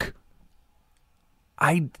work?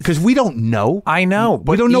 Because we don't know. I know.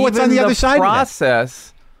 But we don't know what's on the other side of that. The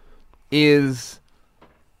process is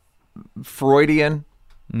Freudian.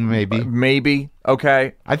 Maybe.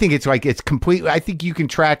 Okay. I think it's completely. I think you can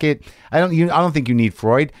track it. I don't think you need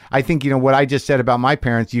Freud. I think what I just said about my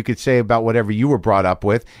parents, you could say about whatever you were brought up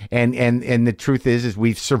with. And the truth is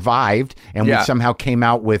we've survived, and we somehow came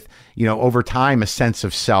out with over time a sense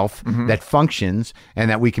of self that functions and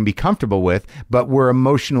that we can be comfortable with. But we're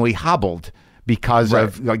emotionally hobbled because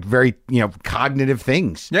of like very cognitive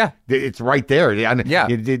things. Yeah, it's right there. I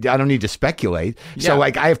don't need to speculate. So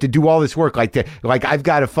like I have to do all this work. Like I've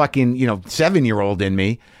got a fucking 7-year-old in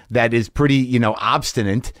me that is pretty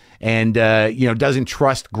obstinate and doesn't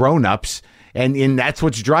trust grown-ups, and that's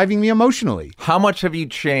what's driving me emotionally. How much have you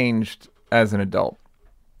changed as an adult?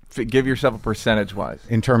 Give yourself a percentage wise.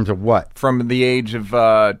 In terms of what? From the age of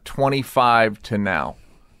 25 to now.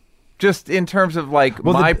 Just in terms of like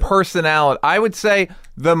my personality, I would say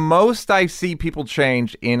the most I see people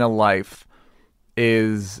change in a life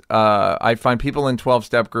is I find people in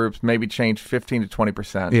 12-step groups maybe change 15 to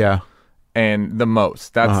 20%. Yeah. And the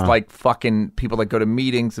most. That's like fucking people that go to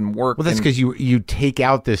meetings and work. Well, that's because you take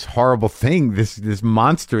out this horrible thing, this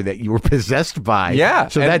monster that you were possessed by. Yeah.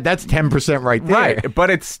 So that's 10% right there. Right. But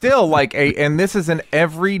it's still like and this is an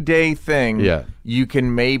everyday thing. Yeah. You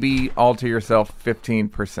can maybe alter yourself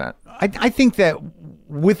 15%. I think that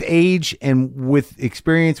with age and with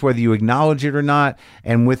experience, whether you acknowledge it or not,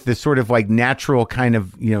 and with the sort of like natural kind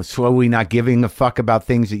of, slowly not giving a fuck about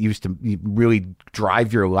things that used to really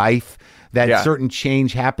drive your life, that certain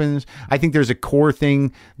change happens. I think there's a core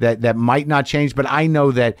thing that might not change, but I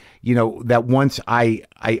know that, that once I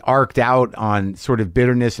arced out on sort of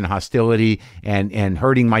bitterness and hostility and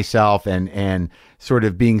hurting myself and sort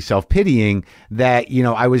of being self-pitying, that,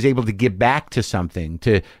 I was able to get back to something,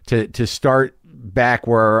 to start back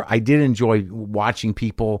where I did enjoy watching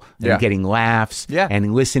people and getting laughs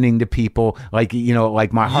and listening to people. Like,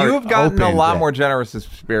 like my heart You've gotten a lot more generous of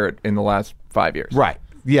spirit in the last 5 years. Right.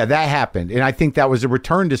 Yeah, that happened. And I think that was a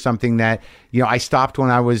return to something that, I stopped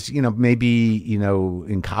when I was, maybe,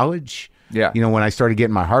 in college. Yeah. When I started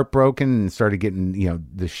getting my heart broken and started getting,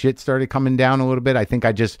 the shit started coming down a little bit. I think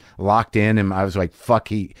I just locked in and I was like,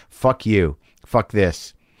 fuck you, fuck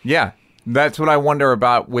this. Yeah. That's what I wonder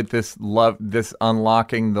about with this love, this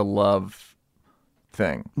unlocking the love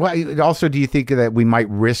thing. Well, also, do you think that we might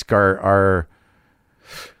risk our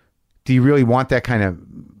do you really want that kind of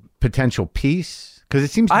potential peace? Because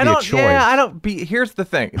it seems to be a choice. Yeah, here's the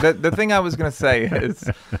thing. The thing I was going to say is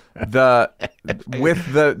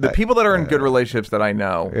with the people that are in good relationships that I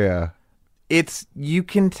know. Yeah, it's you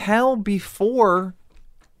can tell before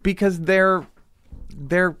because they're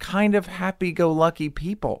kind of happy-go-lucky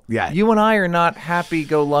people. Yeah, you and I are not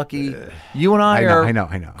happy-go-lucky. You and I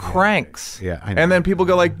are cranks. Yeah, I know. And then people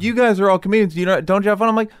go like, "You guys are all comedians. Don't you have fun?"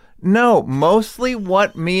 I'm like, no, mostly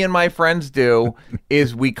what me and my friends do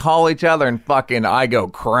is we call each other and fucking I go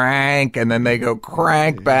crank and then they go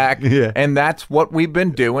crank back. Yeah. And that's what we've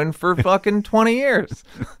been doing for fucking 20 years.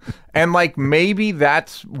 And like maybe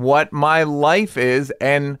that's what my life is.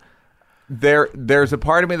 And there's a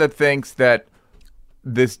part of me that thinks that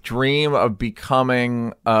this dream of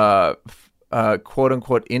becoming a quote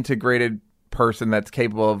unquote integrated person that's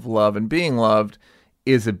capable of love and being loved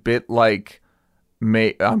is a bit like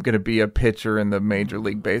I'm going to be a pitcher in the Major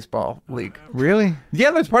League Baseball league. Really?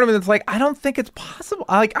 Yeah, there's part of me that's like, I don't think it's possible.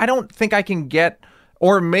 I don't think I can get,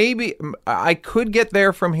 or maybe I could get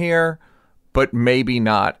there from here, but maybe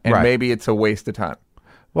not. And maybe it's a waste of time.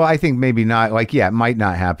 Well, I think maybe not. Like, yeah, it might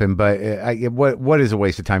not happen. But what is a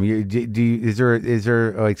waste of time? Is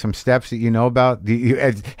there like some steps that you know about?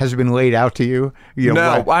 Has it been laid out to you?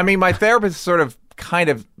 No, I mean, my therapist sort of kind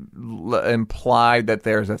of implied that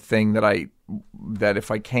there's a thing that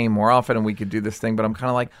if I came more often and we could do this thing, but I'm kind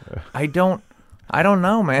of like, I don't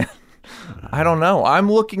know, man. I don't know. I'm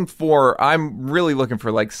really looking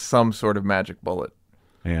for like some sort of magic bullet.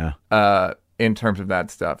 Yeah. In terms of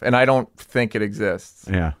that stuff. And I don't think it exists.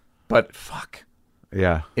 Yeah. But fuck.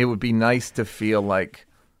 Yeah. It would be nice to feel like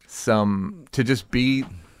to just be.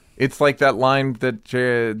 It's like that line that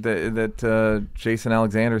Jason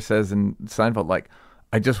Alexander says in Seinfeld, like,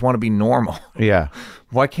 I just want to be normal. Yeah.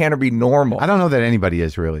 Why can't it be normal? I don't know that anybody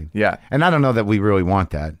is really. Yeah. And I don't know that we really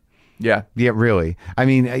want that. Yeah. Yeah, really. I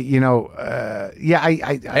mean, yeah,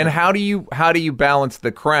 and how do you balance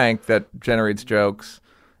the crank that generates jokes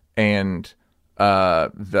and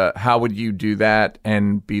how would you do that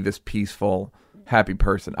and be this peaceful, happy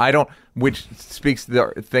person? Which speaks to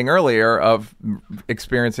the thing earlier of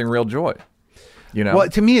experiencing real joy. You know? Well,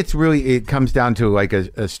 to me, it comes down to like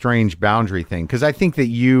a strange boundary thing. Because I think that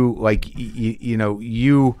you, like,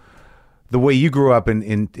 you, the way you grew up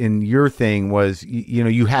in your thing was,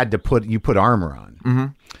 you had to put armor on. Mm-hmm.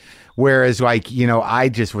 Whereas, like, I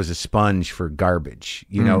just was a sponge for garbage,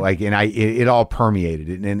 like, and it all permeated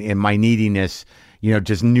it. And my neediness,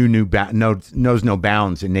 just knows no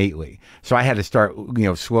bounds innately. So I had to start,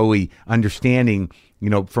 slowly understanding,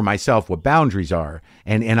 for myself what boundaries are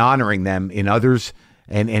and honoring them in others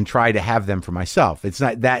and try to have them for myself. It's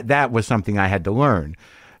not that was something I had to learn.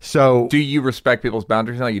 So do you respect people's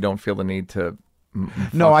boundaries now? You don't feel the need to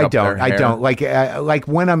No, I don't. I don't. Like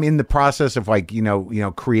when I'm in the process of like,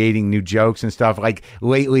 creating new jokes and stuff, like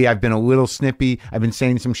lately I've been a little snippy. I've been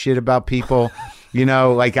saying some shit about people,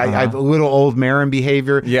 like I have a little old Marin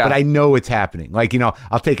behavior, but I know it's happening. Like,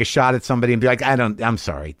 I'll take a shot at somebody and be like, I'm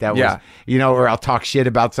sorry. That was, or I'll talk shit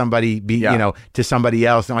about somebody, to somebody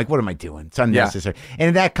else. And I'm like, what am I doing? It's unnecessary.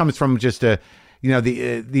 And that comes from just the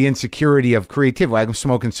insecurity of creativity. Like I'm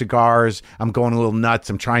smoking cigars. I'm going a little nuts.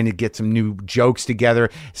 I'm trying to get some new jokes together.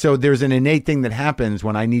 So there's an innate thing that happens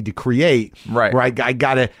when I need to create, right? Where I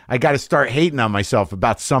gotta start hating on myself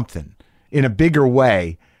about something in a bigger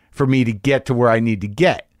way for me to get to where I need to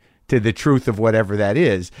get to the truth of whatever that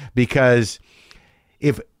is. Because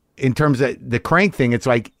if in terms of the crank thing, it's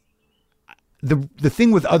like the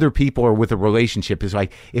thing with other people or with a relationship is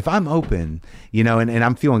like, if I'm open, and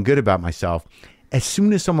I'm feeling good about myself, as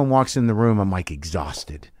soon as someone walks in the room, I'm like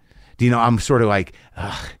exhausted. I'm sort of like,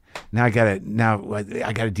 now I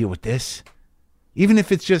gotta deal with this. Even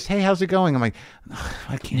if it's just, hey, how's it going? I'm like,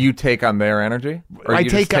 I can't. You take on their energy? Or I you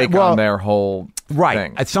take just take on their whole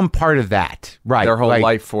thing? At some part of that. Right. Their whole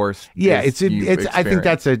life force. Yeah, it's I think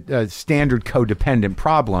that's a standard codependent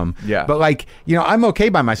problem. Yeah. But like, I'm okay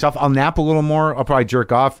by myself. I'll nap a little more. I'll probably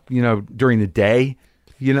jerk off, during the day,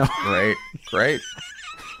 Great.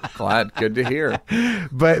 Glad. Good to hear.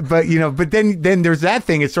 But then there's that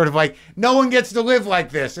thing. It's sort of like, no one gets to live like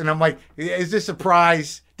this. And I'm like, is this a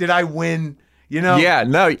prize? Did I win? Yeah,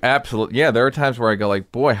 no, absolutely. Yeah, there are times where I go like,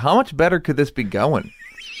 boy, how much better could this be going?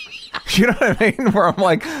 You know what I mean? Where I'm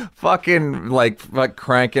like fucking like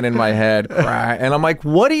cranking in my head. And I'm like,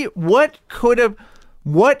 okay.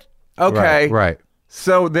 Right.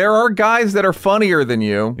 So there are guys that are funnier than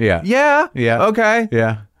you. Yeah. Yeah. Yeah. Okay.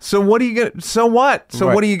 Yeah. So what are you gonna? So what? So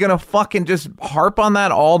what are you gonna fucking just harp on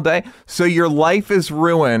that all day? So your life is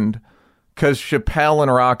ruined because Chappelle and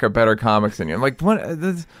Rock are better comics than you. I'm like,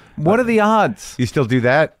 what are the odds? You still do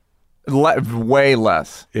that? Way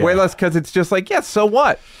less. Yeah. Way less because it's just like, so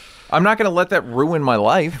what? I'm not going to let that ruin my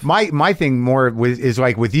life. My thing more is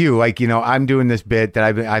like with you, like, I'm doing this bit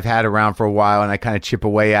that I've had around for a while and I kind of chip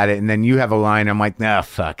away at it. And then you have a line. I'm like, nah,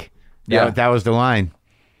 fuck. Yeah. That was the line.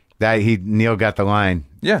 Neal got the line.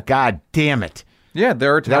 Yeah. God damn it. Yeah,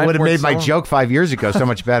 there are times that would have made my joke 5 years ago so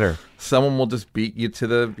much better. Someone will just beat you to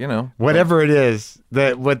the, whatever it is.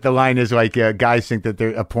 What the line is like, guys think that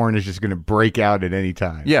a porn is just going to break out at any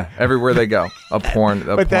time. Yeah, everywhere they go, a porn.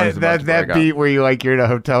 But that beat where you're in a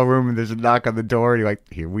hotel room and there's a knock on the door and you're like,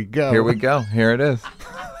 here we go. Here we go. Here it is.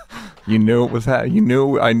 You knew it was happening. You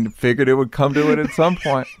knew. I figured it would come to it at some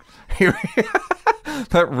point.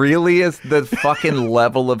 That really is the fucking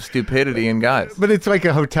level of stupidity in guys. But it's like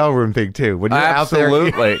a hotel room thing too. When you're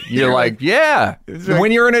absolutely, out there, you're like, yeah. Like,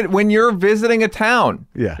 when you're visiting a town,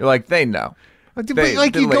 yeah, you're like, they know. But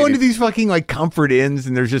like you go into these fucking like comfort inns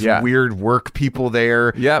and there's just weird work people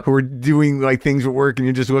there who are doing like things at work and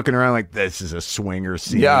you're just looking around like, this is a swinger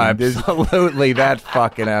scene. Yeah, absolutely. That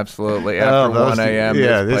fucking absolutely. After 1 a.m.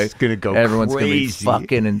 Yeah, this is going to go everyone's crazy. Going to be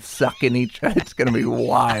fucking and sucking each other. It's going to be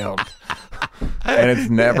wild. And it's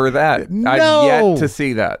never that. No. I've yet to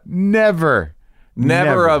see that. Never.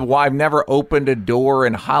 I've never opened a door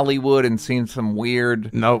in Hollywood and seen some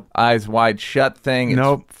weird eyes wide shut thing.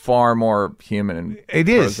 It's far more human and it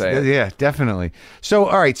is. Yeah, definitely. So,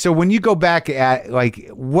 all right. So when you go back at like,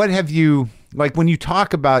 what have you, like when you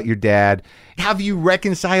talk about your dad, have you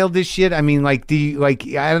reconciled this shit? I mean, like,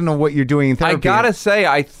 I don't know what you're doing in therapy. I gotta say,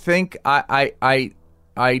 I think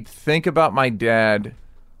I think about my dad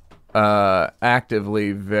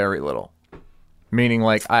actively very little. Meaning,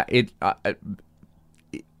 like,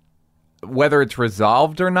 whether it's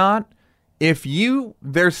resolved or not,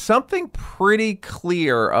 there's something pretty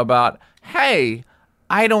clear about, hey,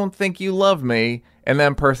 I don't think you love me, and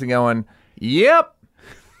then person going, yep,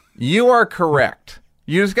 you are correct.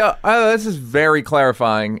 You just go, oh, this is very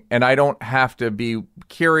clarifying, and I don't have to be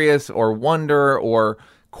curious or wonder or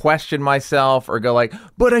question myself or go like,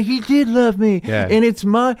 but he did love me, and it's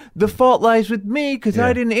the fault lies with me because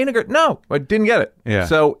I didn't integrate. No, I didn't get it. Yeah.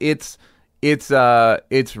 So it's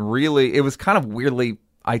really, it was kind of weirdly,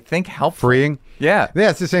 I think, helpful. Freeing? Yeah. Yeah,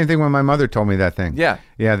 it's the same thing when my mother told me that thing. Yeah.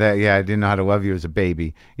 Yeah, I didn't know how to love you as a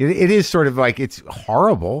baby. It is sort of like, it's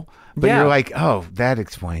horrible, but you're like, oh, that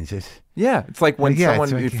explains it. Yeah, it's like when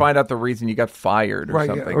you find out the reason you got fired or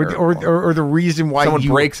something. Or the reason why someone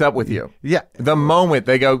breaks up with you. Yeah. The moment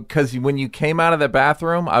they go, because when you came out of the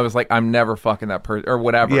bathroom, I was like, I'm never fucking that person or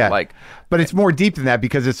whatever. Yeah. Like, but it's more deep than that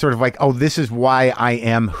because it's sort of like, oh, this is why I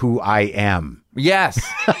am who I am. Yes.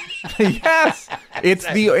 Yes. It's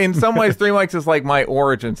in some ways, 3 Mics is like my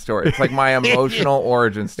origin story. It's like my emotional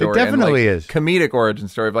origin story. It definitely and like is. Comedic origin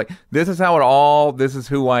story of like, this is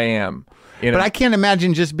who I am. But I can't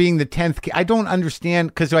imagine just being the 10th kid. I don't understand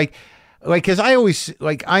because because I always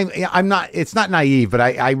I'm not. It's not naive, but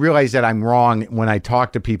I realize that I'm wrong when I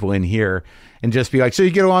talk to people in here and just be like, so you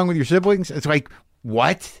get along with your siblings? It's like,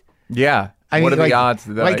 what? Yeah. What are the odds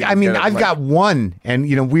that I've got one, and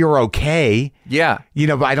we were okay. Yeah.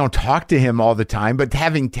 But I don't talk to him all the time. But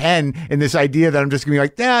having 10 and this idea that I'm just gonna be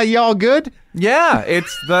like, y'all good? Yeah,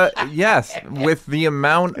 it's with the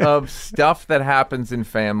amount of stuff that happens in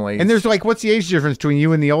families. And there's like, what's the age difference between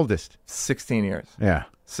you and the oldest? 16 years. Yeah.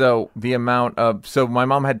 So my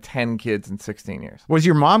mom had 10 kids in 16 years. Was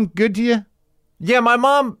your mom good to you? Yeah, my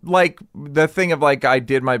mom, like, the thing of, like, I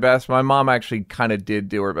did my best. My mom actually kind of did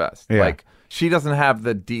do her best. Yeah. Like, she doesn't have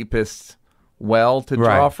the deepest well to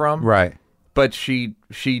draw from. Right. But she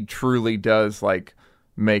truly does, like,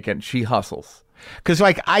 she hustles. Because,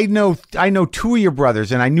 like, I know 2 of your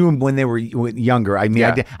brothers, and I knew them when they were younger. I mean,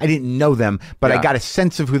 I didn't know them, but I got a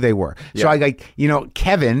sense of who they were. So I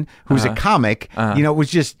Kevin, who's a comic, was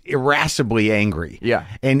just irascibly angry. Yeah.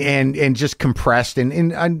 And just compressed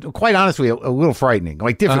and quite honestly, a little frightening,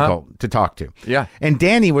 like difficult to talk to. Yeah. And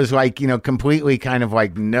Danny was like, completely kind of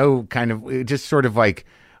like just sort of like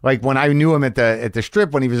when I knew him at the strip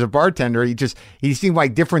when he was a bartender, he seemed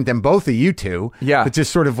like different than both of you two. Yeah. But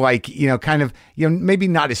just sort of like, kind of, maybe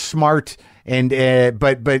not as smart and,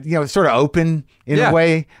 but sort of open in a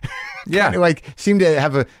way. Yeah. Kind of like seemed to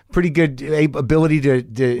have a pretty good ability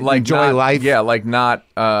to like enjoy life. Yeah. Like not,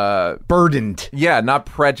 burdened. Yeah. Not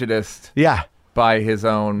prejudiced. Yeah. By his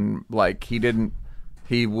own, like he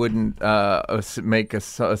wouldn't make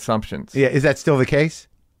assumptions. Yeah. Is that still the case?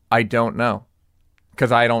 I don't know.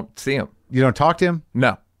 Because I don't see him. You don't talk to him?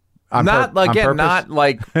 No. On not like purpose?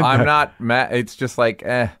 I'm not mad. It's just like,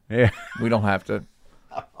 we don't have to.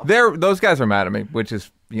 Those guys are mad at me, which is,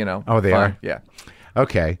 Oh, they fine. are? Yeah.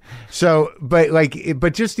 Okay. So,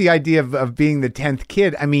 but just the idea of being the 10th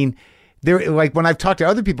kid, I mean, there, like when I've talked to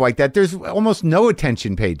other people like that, there's almost no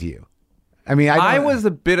attention paid to you. I mean, I was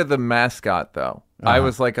a bit of the mascot though. I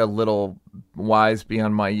was like a little wise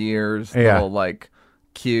beyond my years, little like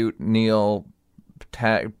cute Neal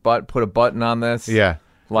put a button on this. Yeah.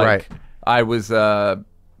 Like right. I was so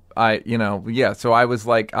I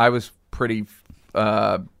was pretty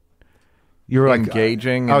you were like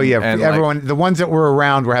engaging. And everyone, the ones that were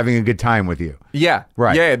around were having a good time with you. Yeah.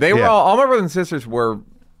 Right. Yeah. They were all my brothers and sisters were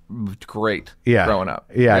great growing up.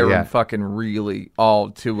 Yeah. They were fucking really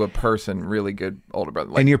all to a person, really good older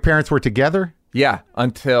brother. Like, and your parents were together? Yeah.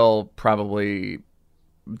 Until probably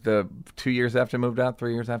the 2 years after I moved out,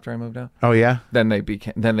 3 years after I moved out. Oh yeah. Then they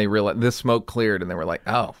realized the smoke cleared and they were like,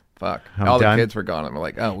 oh fuck. All the kids were gone and we're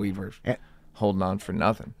like, oh, we were holding on for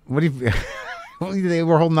nothing. What do you they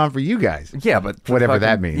were holding on for you guys. Yeah, but whatever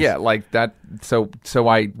that means. Yeah, like that so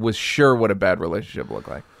I was sure what a bad relationship looked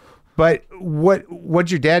like. But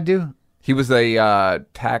what'd your dad do? He was a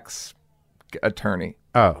tax attorney.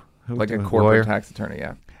 Oh. Like a corporate lawyer? Tax attorney,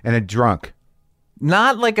 yeah. And a drunk.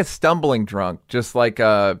 Not like a stumbling drunk, just like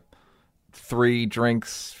 4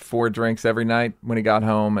 drinks every night when he got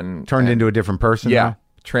home and turned into a different person. Yeah, now?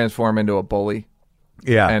 transform into a bully.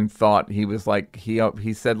 Yeah. And thought he was like,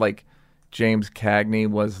 he said like James Cagney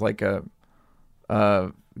was like a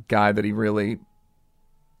guy that he really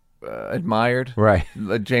admired. Right.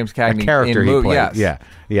 James Cagney. A character in he played. Yes. Yeah.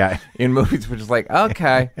 Yeah. In movies, which is like,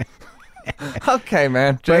 okay. Okay,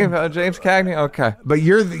 man. James Cagney, okay. But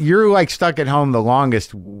you're like stuck at home the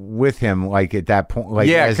longest with him, like at that point. Like,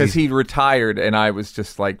 yeah, because he retired and I was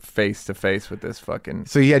just like face to face with this fucking.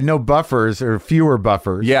 So you had no buffers or fewer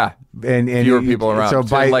buffers. Yeah, and fewer people around. So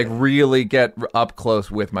to like really get up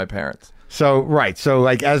close with my parents. So right. So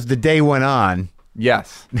like as the day went on.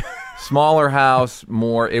 Yes. Smaller house,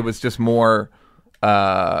 more. It was just more.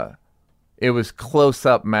 It was close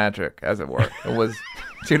up magic, as it were. It was.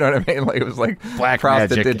 Do you know what I mean? Like it was like black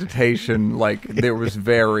prestidigitation. Like there was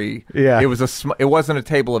very. Yeah. It was it wasn't a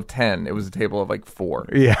table of 10. It was a table of like 4.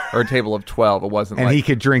 Yeah. Or a table of 12. It wasn't. And like, he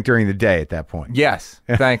could drink during the day at that point. Yes,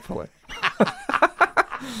 thankfully.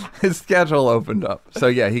 His schedule opened up, so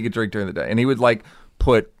yeah, he could drink during the day, and he would like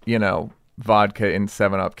put vodka in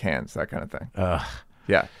 7-Up cans, that kind of thing.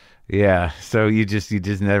 Yeah. Yeah. So you just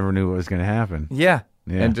never knew what was going to happen. Yeah.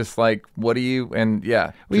 Yeah. And just like, what do you, and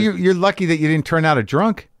yeah. Well, you're lucky that you didn't turn out a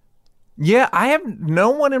drunk. Yeah, no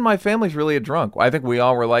one in my family's really a drunk. I think we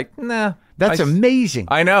all were like, nah. That's amazing.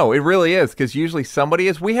 I know, it really is, because usually somebody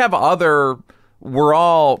is. We have we're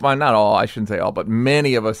all, well, not all, I shouldn't say all, but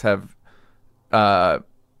many of us have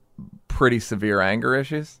pretty severe anger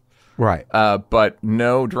issues. Right. But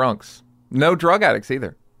no drunks. No drug addicts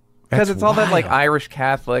either. Because it's all that like Irish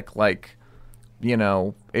Catholic, like,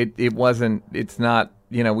 it wasn't, it's not,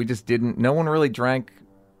 we just didn't, no one really drank.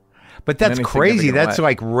 But that's crazy. That's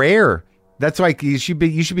like rare. That's like, you should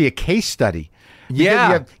be a case study.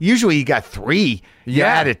 Yeah. Usually you got 3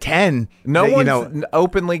 out of 10. No one's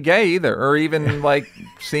openly gay either, or even like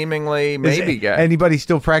seemingly maybe gay. Anybody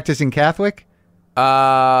still practicing Catholic?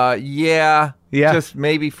 Yeah. Yeah. Just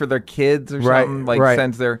maybe for their kids or something, like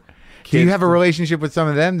sends their kids. Do you have a relationship with some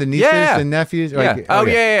of them, the nieces and nephews? Yeah. Like,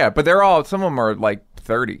 yeah. But they're all, some of them are like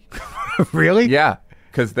 30. Really? Yeah.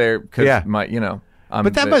 Because my,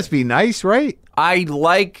 but that must be nice, right? I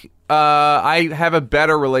have a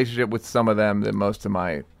better relationship with some of them than most of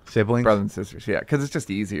my siblings, brothers and sisters. Yeah, because it's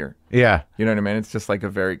just easier. Yeah, you know what I mean. It's just like a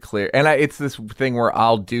very clear, and it's this thing where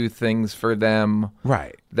I'll do things for them,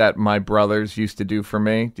 right? That my brothers used to do for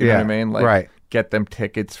me. Do you know what I mean? Like, get them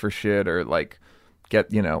tickets for shit, or like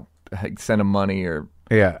send them money, or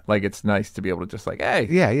like it's nice to be able to just like, hey,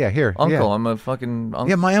 here, uncle, I'm a fucking uncle.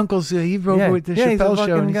 Yeah, my uncle's he wrote with the Chappelle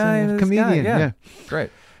show, and he's a comedian. Yeah, great.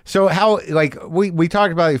 So how, like, we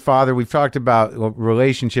talked about your father, we've talked about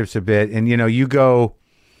relationships a bit, and you go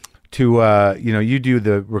to you do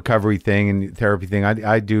the recovery thing and therapy thing.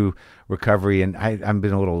 I do recovery, and I've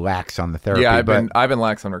been a little lax on the therapy. Yeah, I've been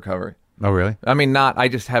lax on recovery. Oh, really? I mean, I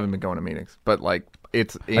just haven't been going to meetings, but like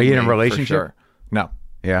it's. Are you in a relationship? Sure. No.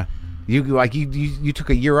 Yeah. You took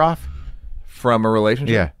a year off from a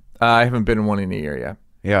relationship. Yeah. I haven't been in one in a year yet.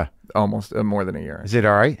 Yeah. Almost more than a year. Is it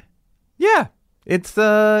all right? Yeah. I'm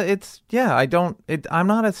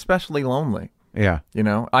not especially lonely. Yeah.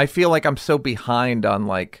 I feel like I'm so behind on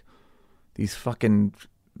like these fucking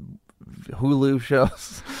Hulu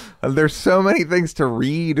shows. There's so many things to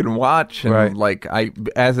read and watch, and like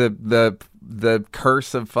the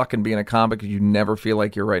curse of fucking being a comic, you never feel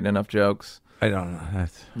like you're writing enough jokes. I don't know.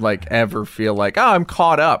 That's like ever feel like, oh, I'm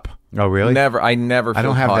caught up. Oh, really? Never. I never. Feel I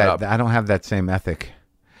don't have caught that. up. I don't have that same ethic.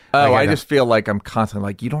 Oh, I just feel like I'm constantly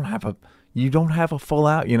like, you don't have a full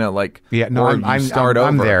out, like, yeah, no, I'm start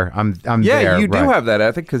I'm over. there. I'm yeah, there. you do have that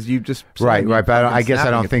ethic because you just right. But I guess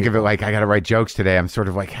I don't think of it like I got to write jokes today. I'm sort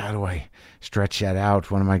of like, how do I stretch that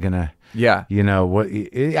out? When am I gonna? Yeah, what?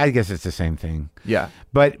 I guess it's the same thing. Yeah,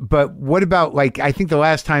 but what about, like, I think the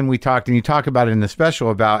last time we talked, and you talk about it in the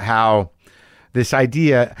special about how this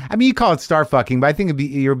idea. I mean, you call it star fucking, but I think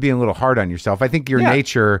you're being a little hard on yourself. I think your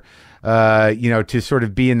nature, to sort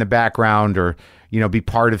of be in the background or. Be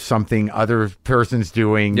part of something other person's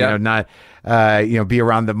doing, not, be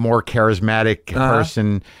around the more charismatic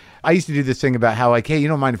person. I used to do this thing about how, like, hey, you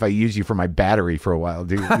don't mind if I use you for my battery for a while,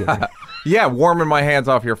 do you? Yeah, warming my hands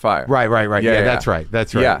off your fire. Right. Yeah, that's right.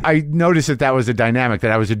 Yeah. I noticed that was a dynamic,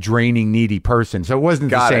 that I was a draining, needy person. So it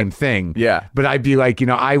wasn't the same thing. Yeah. But I'd be like,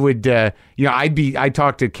 I would, I'd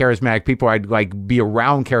talk to charismatic people. I'd like be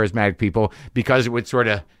around charismatic people because it would sort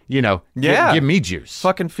of, give me juice.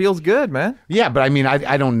 Fucking feels good, man. Yeah, but I mean,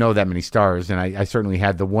 I don't know that many stars, and I certainly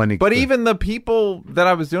had the one. But even the people that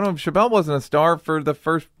I was doing with, Chappelle wasn't a star for the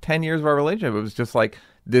first 10 years of our relationship. It was just like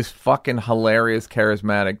this fucking hilarious,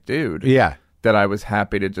 charismatic dude. Yeah. That I was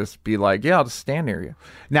happy to just be like, yeah, I'll just stand near you.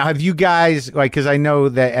 Now, have you guys, like, because I know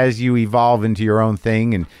that as you evolve into your own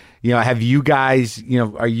thing and have you guys,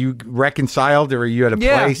 are you reconciled or are you at a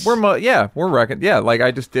place? We're yeah. Like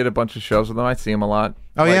I just did a bunch of shows with them. I see them a lot.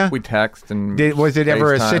 Oh, like, yeah? We text and Was it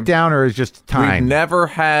ever a FaceTime. sit down or is just time? We've never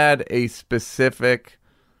had a specific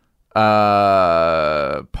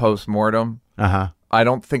post-mortem. Uh-huh. I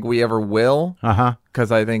don't think we ever will. Uh-huh.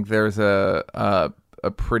 Because I think there's a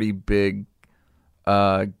pretty big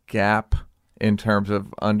gap in terms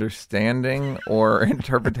of understanding or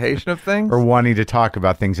interpretation of things. Or wanting to talk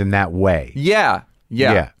about things in that way. Yeah.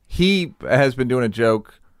 He has been doing a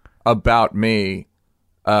joke about me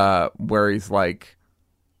where he's like,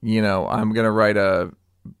 I'm going to write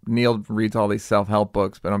Neal reads all these self-help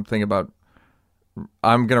books, but I'm thinking about,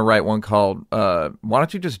 I'm going to write one called, Why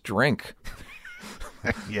Don't You Just Drink?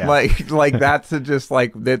 Yeah. Like that's just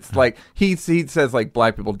like, it's like, he says like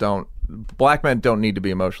black men don't need to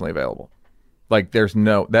be emotionally available. Like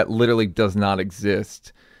that literally does not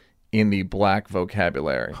exist in the black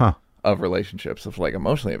vocabulary of relationships of like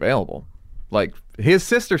emotionally available. Like his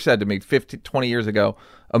sister said to me 20 years ago,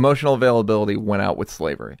 emotional availability went out with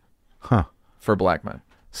slavery for black men.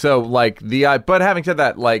 So like but having said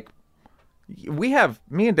that, like me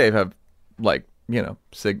and Dave have like,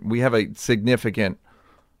 we have a significant,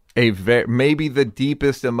 maybe the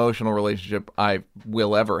deepest emotional relationship I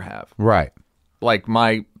will ever have. Right. Like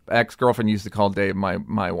my ex-girlfriend used to call Dave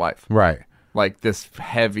my wife. Right. Like this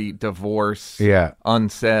heavy divorce. Yeah.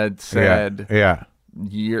 Said. Yeah.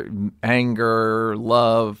 Anger,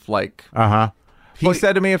 love. Like. He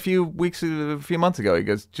said to me a few months ago. He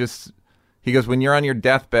goes, when you're on your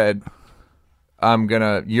deathbed,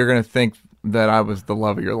 you're gonna think that I was the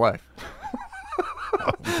love of your life.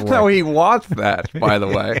 No, he watched that, by the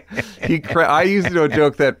way. I used to do a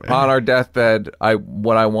joke that on our deathbed,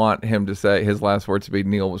 what I want him to say, his last words to be,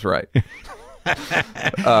 Neal was right.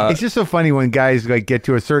 It's just so funny when guys like get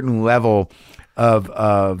to a certain level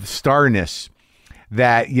of starness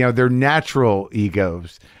that, their natural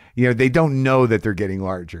egos, they don't know that they're getting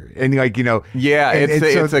larger. And like, yeah,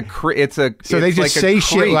 so they just like say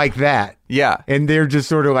shit like that. Yeah. And they're just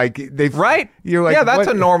sort of like, right? You're like, yeah, that's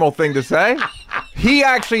what? a normal thing to say. He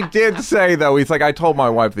actually did say, though, he's like, I told my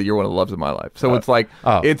wife that you're one of the loves of my life. So it's like,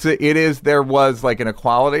 there was like an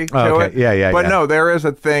equality to it. Yeah. But no, there is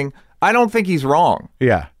a thing. I don't think he's wrong.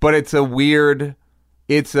 Yeah. But I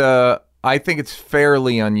think it's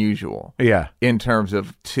fairly unusual. Yeah. In terms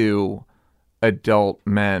of two adult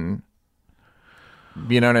men.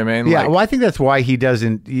 You know what I mean? Yeah, like, well, I think that's why he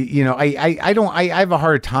doesn't. I have a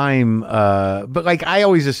hard time. But like, I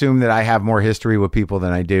always assume that I have more history with people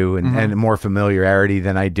than I do, and more familiarity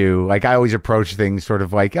than I do. Like, I always approach things sort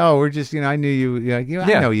of like, oh, we're just, I knew you. I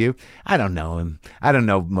know you. I don't know him. I don't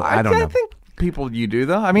know. I don't know. I think people you do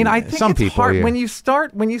though. I mean, I think some it's people, hard yeah. when you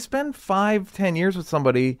spend 5-10 years with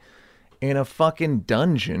somebody in a fucking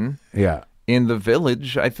dungeon. Yeah. In the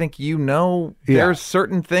village, I think there's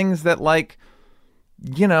certain things that like.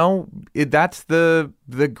 That's the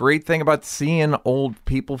great thing about seeing old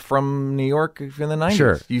people from New York in the 90s.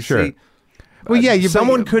 Sure, you sure. see, well, yeah,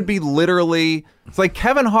 someone could be literally. It's like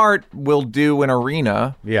Kevin Hart will do an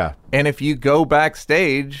arena. Yeah, and if you go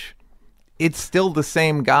backstage, it's still the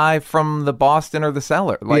same guy from the Boston or the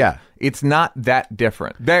Cellar. Like, yeah. It's not that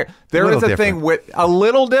different. There is a thing with a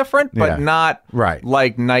little different, but not right.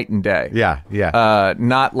 Like night and day. Yeah.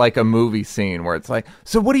 Not like a movie scene where it's like,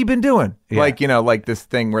 so what have you been doing? Yeah. Like, like this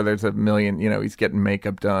thing where there's a million, he's getting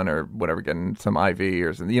makeup done or whatever, getting some IV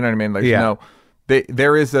or something. You know what I mean? Like,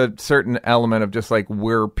 there is a certain element of just like,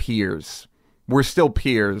 we're peers. We're still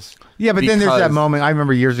peers. Yeah, but then there's that moment. I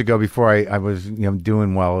remember years ago before I was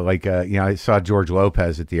doing well. Like I saw George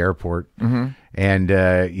Lopez at the airport, and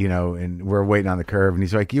and we're waiting on the curve, and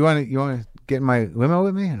he's like, "You want to get in my limo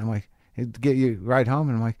with me?" And I'm like, "Get you ride home?"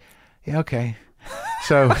 And I'm like, "Yeah, okay."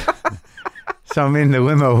 So I'm in the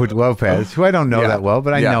limo with Lopez, who I don't know that well,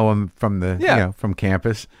 but I know him from from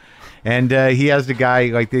campus. And he has the guy,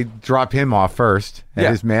 like, they drop him off first at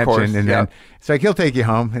his mansion, and then it's like, he'll take you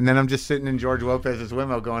home. And then I'm just sitting in George Lopez's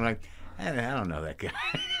limo going like, I don't know that guy.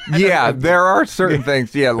 Yeah, there are certain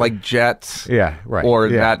things, like jets. Yeah, right. Or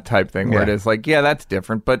that type thing where it is like, that's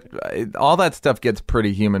different. But all that stuff gets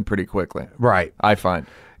pretty human pretty quickly. Right. I find.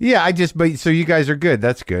 Yeah, so you guys are good.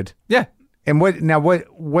 That's good. Yeah. And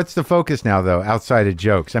what's the focus now though, outside of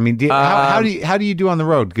jokes? I mean, how do you do on the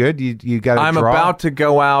road? Good. You got. I'm about to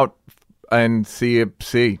go out and see.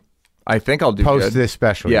 I think I'll do post good. This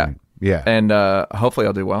special. Yeah, yeah, and hopefully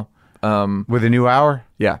I'll do well. With a new hour.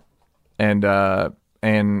 Yeah, and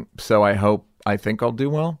so I think I'll do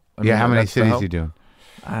well. How many cities are you doing?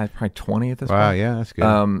 Probably 20 at this point. Wow, yeah, that's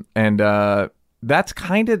good. And that's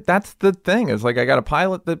the thing. It's like I got a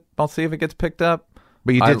pilot that I'll see if it gets picked up.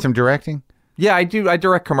 But you did some directing? Yeah, I do. I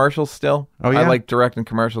direct commercials still. Oh, yeah? I like directing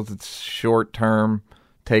commercials. It's short term,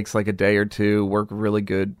 takes like a day or two, work really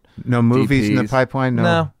good. No movies in the DPs. pipeline?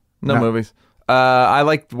 No movies. I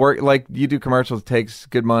like work, like you do commercials, it takes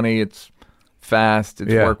good money, it's fast,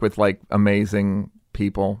 it's work with like amazing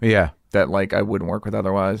people. Yeah. That like I wouldn't work with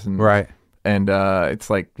otherwise. And, Right. And it's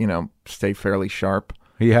like, stay fairly sharp.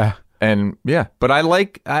 Yeah. And but I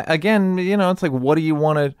like, again, it's like, what do you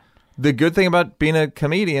want to... The good thing about being a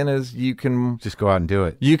comedian is you can... Just go out and do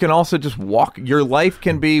it. You can also just walk. Your life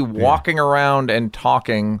can be walking around and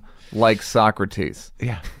talking like Socrates.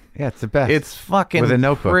 Yeah. Yeah, it's the best. It's fucking with a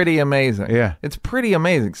notebook. Pretty amazing. Yeah. It's pretty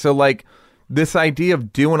amazing. So, like, this idea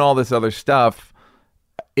of doing all this other stuff,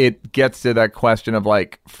 it gets to that question of,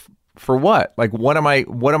 like, for what? Like, what am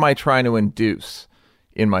I trying to induce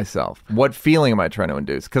in myself? What feeling am I trying to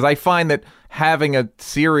induce? Because I find that having a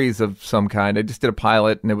series of some kind, I just did a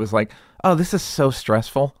pilot and it was like, oh, this is so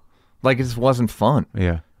stressful. Like, it just wasn't fun.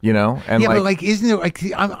 Yeah. And but like, isn't it like,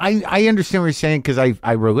 I understand what you're saying because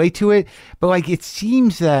I relate to it, but like, it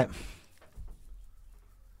seems like,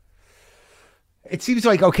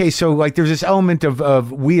 okay, so like there's this element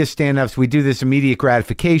of we as stand-ups, we do this immediate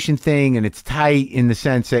gratification thing and it's tight in the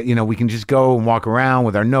sense that, we can just go and walk around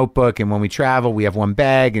with our notebook and when we travel, we have one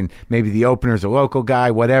bag and maybe the opener's a local guy,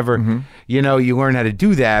 whatever, you learn how to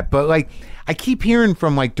do that. But like, I keep hearing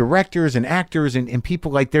from like directors and actors and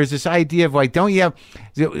people like there's this idea of like, don't you have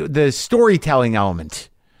the storytelling element?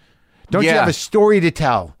 Don't you have a story to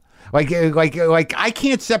tell? Like I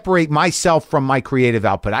can't separate myself from my creative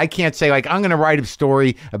output. I can't say like I'm going to write a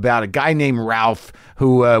story about a guy named Ralph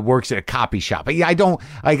who works at a copy shop. I don't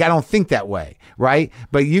think that way, right?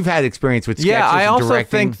 But you've had experience with sketches. Yeah, I also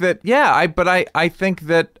directing. think that. Yeah, I think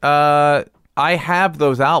that I have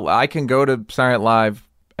those outlets. I can go to Saturday Night Live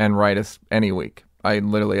and write any week. I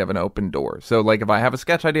literally have an open door. So like if I have a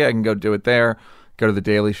sketch idea, I can go do it there. Go to the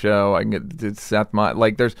Daily Show. I can get Seth.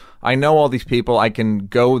 I know all these people. I can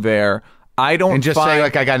go there. I don't and just say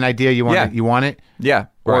like I got an idea. You want it? You want it? Yeah.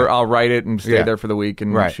 Right. Or I'll write it and stay there for the week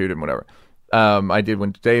and Right. shoot it and whatever. I did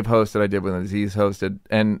when Dave hosted. I did when Aziz hosted,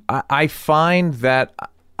 and I find that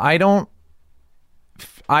I've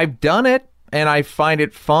done it. And I find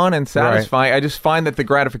it fun and satisfying. Right. I just find that the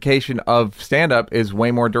gratification of stand-up is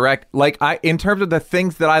way more direct. Like in terms of the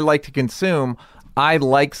things that I like to consume, I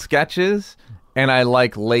like sketches and I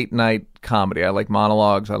like late night comedy. I like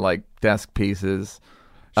monologues. I like desk pieces.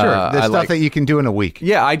 Sure, the stuff that you can do in a week.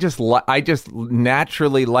 Yeah, I just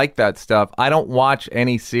naturally like that stuff. I don't watch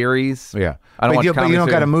any series. Yeah, I don't watch but you don't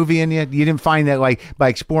series. got a movie in you. You didn't find that like by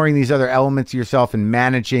exploring these other elements of yourself and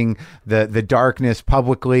managing the darkness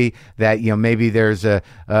publicly that maybe there's a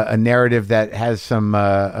narrative that has some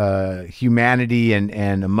humanity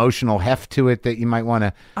and emotional heft to it that you might want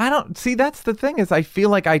to. I don't see. That's the thing is I feel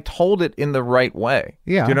like I told it in the right way.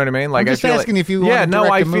 Yeah, do you know what I mean? Like I'm just I feel asking like, if you. Yeah, want to no,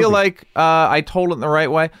 direct I a feel movie. like I told it in the right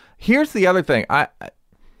way. Here's the other thing.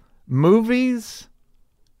 Movies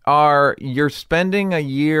are you're spending a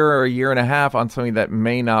year or a year and a half on something that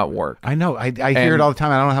may not work. I know. I hear it all the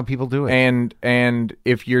time. I don't know how people do it. And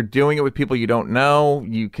if you're doing it with people you don't know,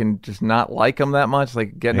 you can just not like them that much.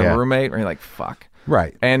 Like getting a roommate, or you're like, fuck.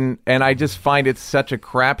 Right. And I just find it such a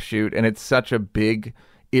crapshoot, and it's such a big.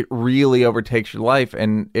 It really overtakes your life,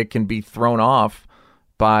 and it can be thrown off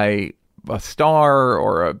by a star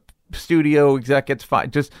or a studio exec. It's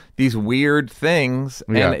fine. Just these weird things,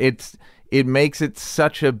 and it makes it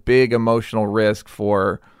such a big emotional risk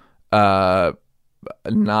for not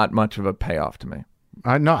much of a payoff to me.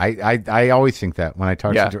 No, I always think that when I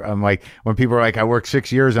talk to, I'm like, when people are like, I worked 6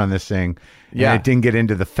 years on this thing and I didn't get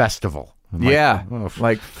into the festival. I'm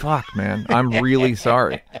like, fuck, man, I'm really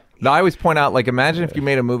sorry. I always point out, like, imagine if you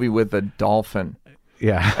made a movie with a dolphin,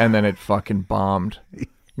 and then it fucking bombed.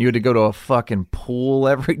 You had to go to a fucking pool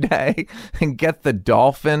every day and get the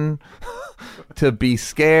dolphin to be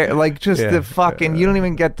scared. Like, just the fucking, you don't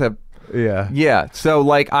even get to. Yeah. So,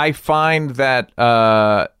 like, I find that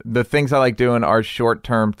the things I like doing are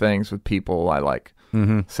short-term things with people I like.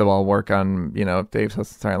 Mm-hmm. So I'll work on, if Dave's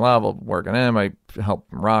hosting Saturday Night Live, I'll work on him. I help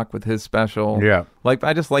Rock with his special. Yeah. Like,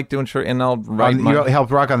 I just like doing short, and I'll write You helped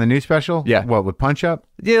Rock on the new special? Yeah. What, with Punch Up?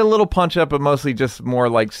 Yeah, a little Punch Up, but mostly just more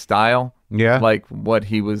like style. Yeah. Like what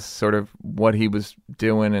he was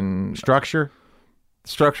doing and structure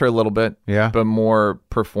a little bit. Yeah. But more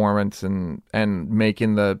performance and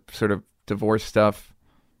making the sort of divorce stuff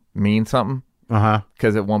mean something. Uh-huh.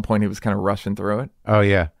 Because at one point he was kind of rushing through it. Oh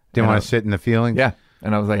yeah. Didn't want to sit in the feeling. Yeah.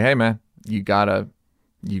 And I was like, hey man, you gotta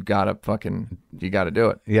do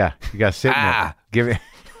it. Yeah. You gotta sit in it. Give it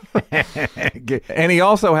And he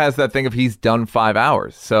also has that thing of he's done 5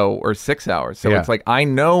 hours, or 6 hours. So it's like, I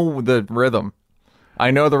know the rhythm.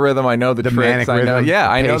 I know the rhythm. I know the tricks. I know,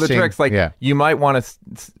 I know the tricks. Like, you might want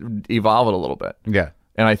to evolve it a little bit. Yeah.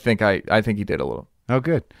 And I think he did a little. Oh,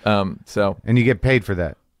 good. So. And you get paid for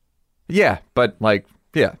that. Yeah, but like,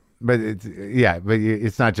 yeah. But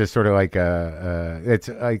it's not just sort of like it's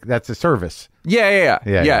like that's a service. Yeah.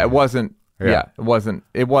 It wasn't. Yeah, it wasn't.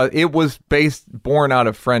 It was born out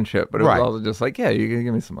of friendship, but it was also just like, yeah, you can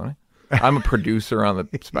give me some money. I'm a producer on the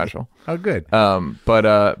special. Oh, good.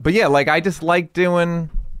 But yeah, like I just like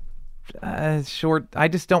doing short. I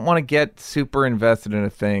just don't want to get super invested in a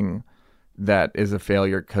thing that is a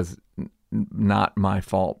failure because not my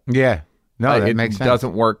fault. Yeah. No, that makes sense. It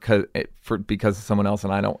doesn't work because of someone else,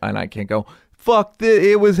 and I can't go, fuck,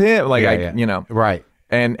 it was him. Like, Right.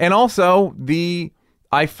 And also,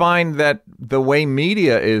 I find that the way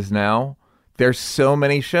media is now, there's so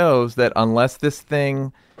many shows that unless this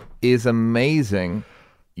thing is amazing,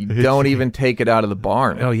 you don't even take it out of the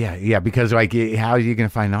barn. Oh, yeah, because like, how are you going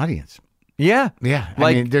to find an audience? Yeah. Yeah.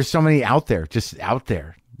 I mean, there's so many out there, just out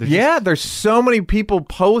there. There's so many people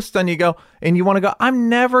post and you go, and you want to go,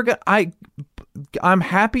 I'm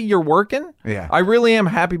happy you're working. Yeah. I really am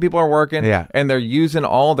happy people are working. Yeah. And they're using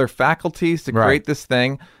all their faculties to create this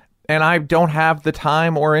thing. And I don't have the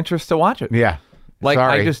time or interest to watch it. Yeah. Like,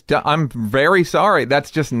 sorry. I'm very sorry. That's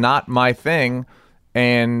just not my thing.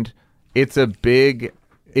 And it's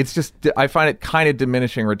just, I find it kind of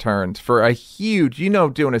diminishing returns for a huge,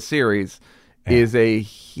 doing a series is a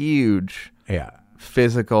huge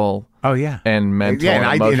physical and mental and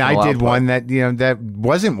I did one that that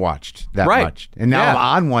wasn't watched that much, and now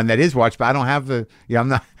I'm on one that is watched, but I don't have the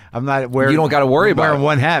I'm not wearing. You don't got to worry about wearing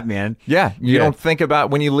one hat, man. Yeah, you don't think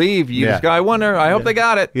about when you leave. You just go, I wonder. I hope they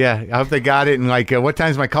got it. Yeah, I hope they got it. And like, what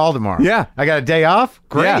time's my call tomorrow? Yeah, I got a day off.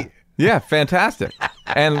 Great. Yeah, fantastic.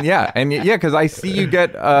 Because I see you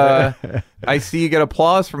get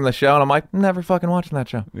applause from the show, and I'm like, never fucking watching that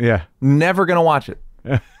show. Yeah, never gonna watch it.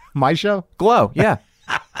 My show, Glow. Yeah,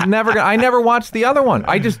 never. I never watched the other one.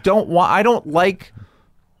 I just don't want. I like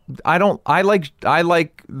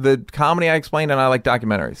the comedy I explained, and I like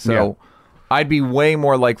documentaries. So I'd be way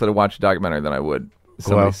more likely to watch a documentary than I would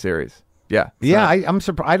somebody's series. Yeah. Yeah, I'm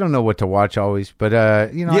surprised. I don't know what to watch always, but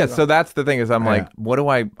Yeah, so that's the thing is I'm like, what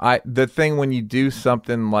do the thing when you do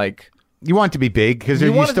something like you want it to be big because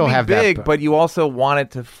you still have big, that, but you also want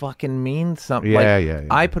it to fucking mean something. Yeah.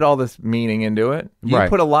 I put all this meaning into it. You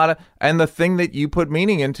put a lot of, and the thing that you put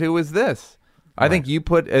meaning into is this. I think you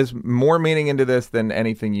put as more meaning into this than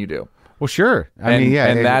anything you do. Well, sure. I mean,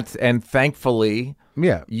 and thankfully,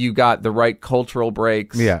 you got the right cultural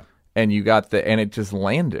breaks. Yeah. And you got and it just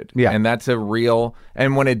landed. Yeah. And that's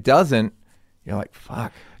and when it doesn't, you're like,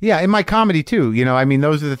 fuck. Yeah, in my comedy too, I mean,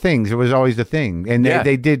 those are the things. It was always the thing. And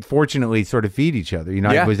they did fortunately sort of feed each other.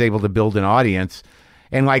 I was able to build an audience.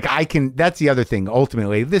 And like that's the other thing,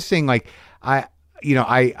 ultimately. This thing, like, I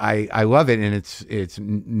love it, and it's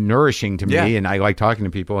nourishing to me, and I like talking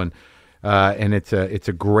to people, and it's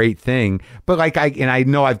a great thing. But like I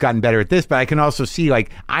know I've gotten better at this, but I can also see, like,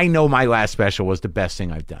 I know my last special was the best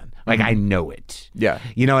thing I've done. Like, I know it. Yeah.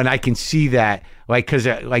 And I can see that, like, because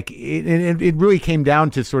like it really came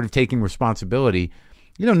down to sort of taking responsibility.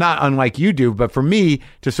 Not unlike you do, but for me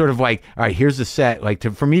to sort of like, all right, here's the set. Like,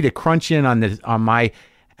 for me to crunch in on I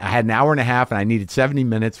had an hour and a half, and I needed 70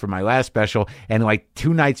 minutes for my last special. And like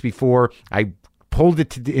 2 nights before, I pulled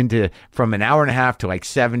it into from an hour and a half to like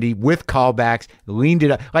 70 with callbacks, leaned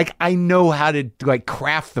it up. Like, I know how to like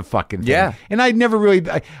craft the fucking thing. Yeah. And I'd never really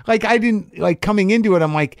I didn't like coming into it.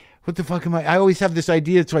 I'm like, what the fuck am I always have this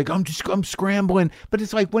idea. It's like, I'm scrambling, but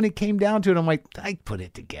it's like when it came down to it, I'm like, I put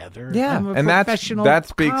it together. Yeah. I'm a and professional that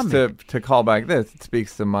speaks comic. to call back this. It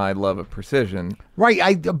speaks to my love of precision. Right.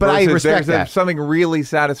 I respect that. There's something really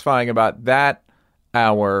satisfying about that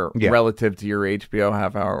hour relative to your HBO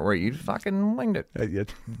half hour where you fucking winged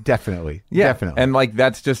it. Definitely. Yeah. Definitely. And like,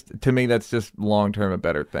 that's just, to me, that's just long-term a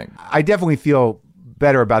better thing. I definitely feel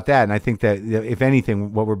better about that. And I think that if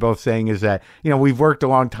anything, what we're both saying is that, we've worked a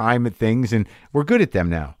long time at things and we're good at them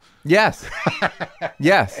now. Yes.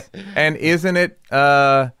 Yes. And isn't it,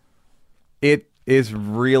 it is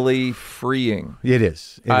really freeing. It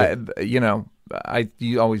is.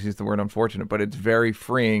 You always use the word unfortunate, but it's very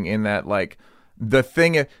freeing in that, like, the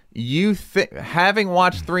thing having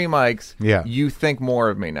watched 3 mics, you think more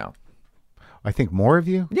of me now. I think more of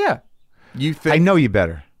you? Yeah. You think I know you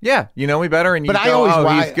better. Yeah, you know me better, and he's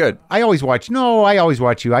good. I always watch. No, I always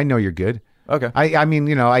watch you. I know you're good. Okay. I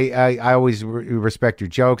mean, I always respect your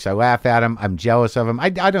jokes. I laugh at them. I'm jealous of them. I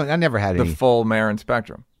never had any. The full Marin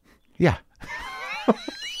spectrum. Yeah.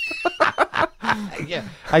 Yeah,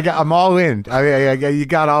 I'm all in. You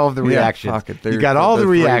got all of the reactions. Fuck it. You got all the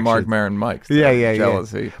reactions. Marc, Maron, Mike's. Yeah.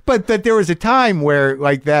 Jealousy. But there was a time where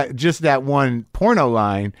like that, just that one porno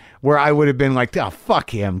line where I would have been like, oh, fuck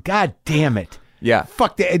him. God damn it. Yeah.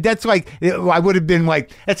 Fuck that. That's like, I would have been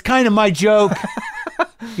like, that's kind of my joke.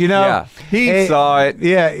 You know? Yeah. He saw it.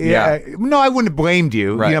 Yeah. No, I wouldn't have blamed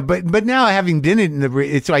you. Right. You know, but now having done it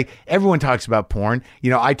it's like everyone talks about porn. You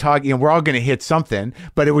know, I talk, we're all going to hit something,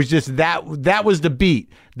 but it was just that was the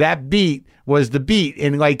beat. That beat was the beat.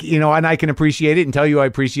 And like, and I can appreciate it and tell you I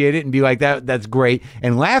appreciate it and be like, that's great,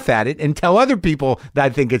 and laugh at it and tell other people that I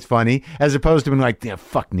think it's funny, as opposed to being like, yeah,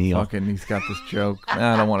 fuck Neal. Fucking, he's got this joke.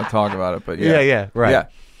 I don't want to talk about it, but yeah, right. Yeah.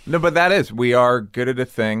 No, but we are good at a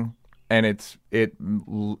thing, and it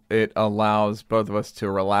allows both of us to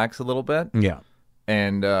relax a little bit. Yeah.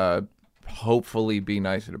 And hopefully be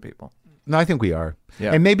nicer to people. No, I think we are.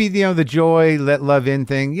 Yeah. And maybe, the joy, let love in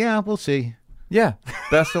thing. Yeah, we'll see. Yeah.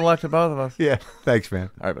 Best of luck to both of us. Yeah. Thanks, man.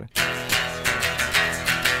 All right, buddy.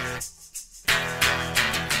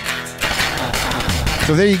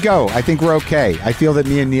 So there you go. I think we're okay. I feel that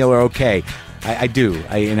me and Neal are okay. I do.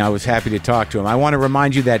 I was happy to talk to him. I want to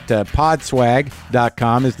remind you that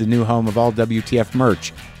podswag.com is the new home of all WTF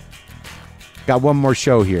merch. Got one more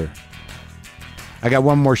show here. I got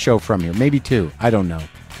one more show from here. Maybe two. I don't know.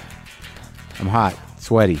 I'm hot,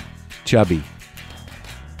 sweaty, chubby.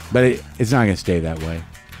 But it's not going to stay that way.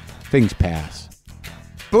 Things pass.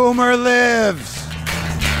 Boomer lives!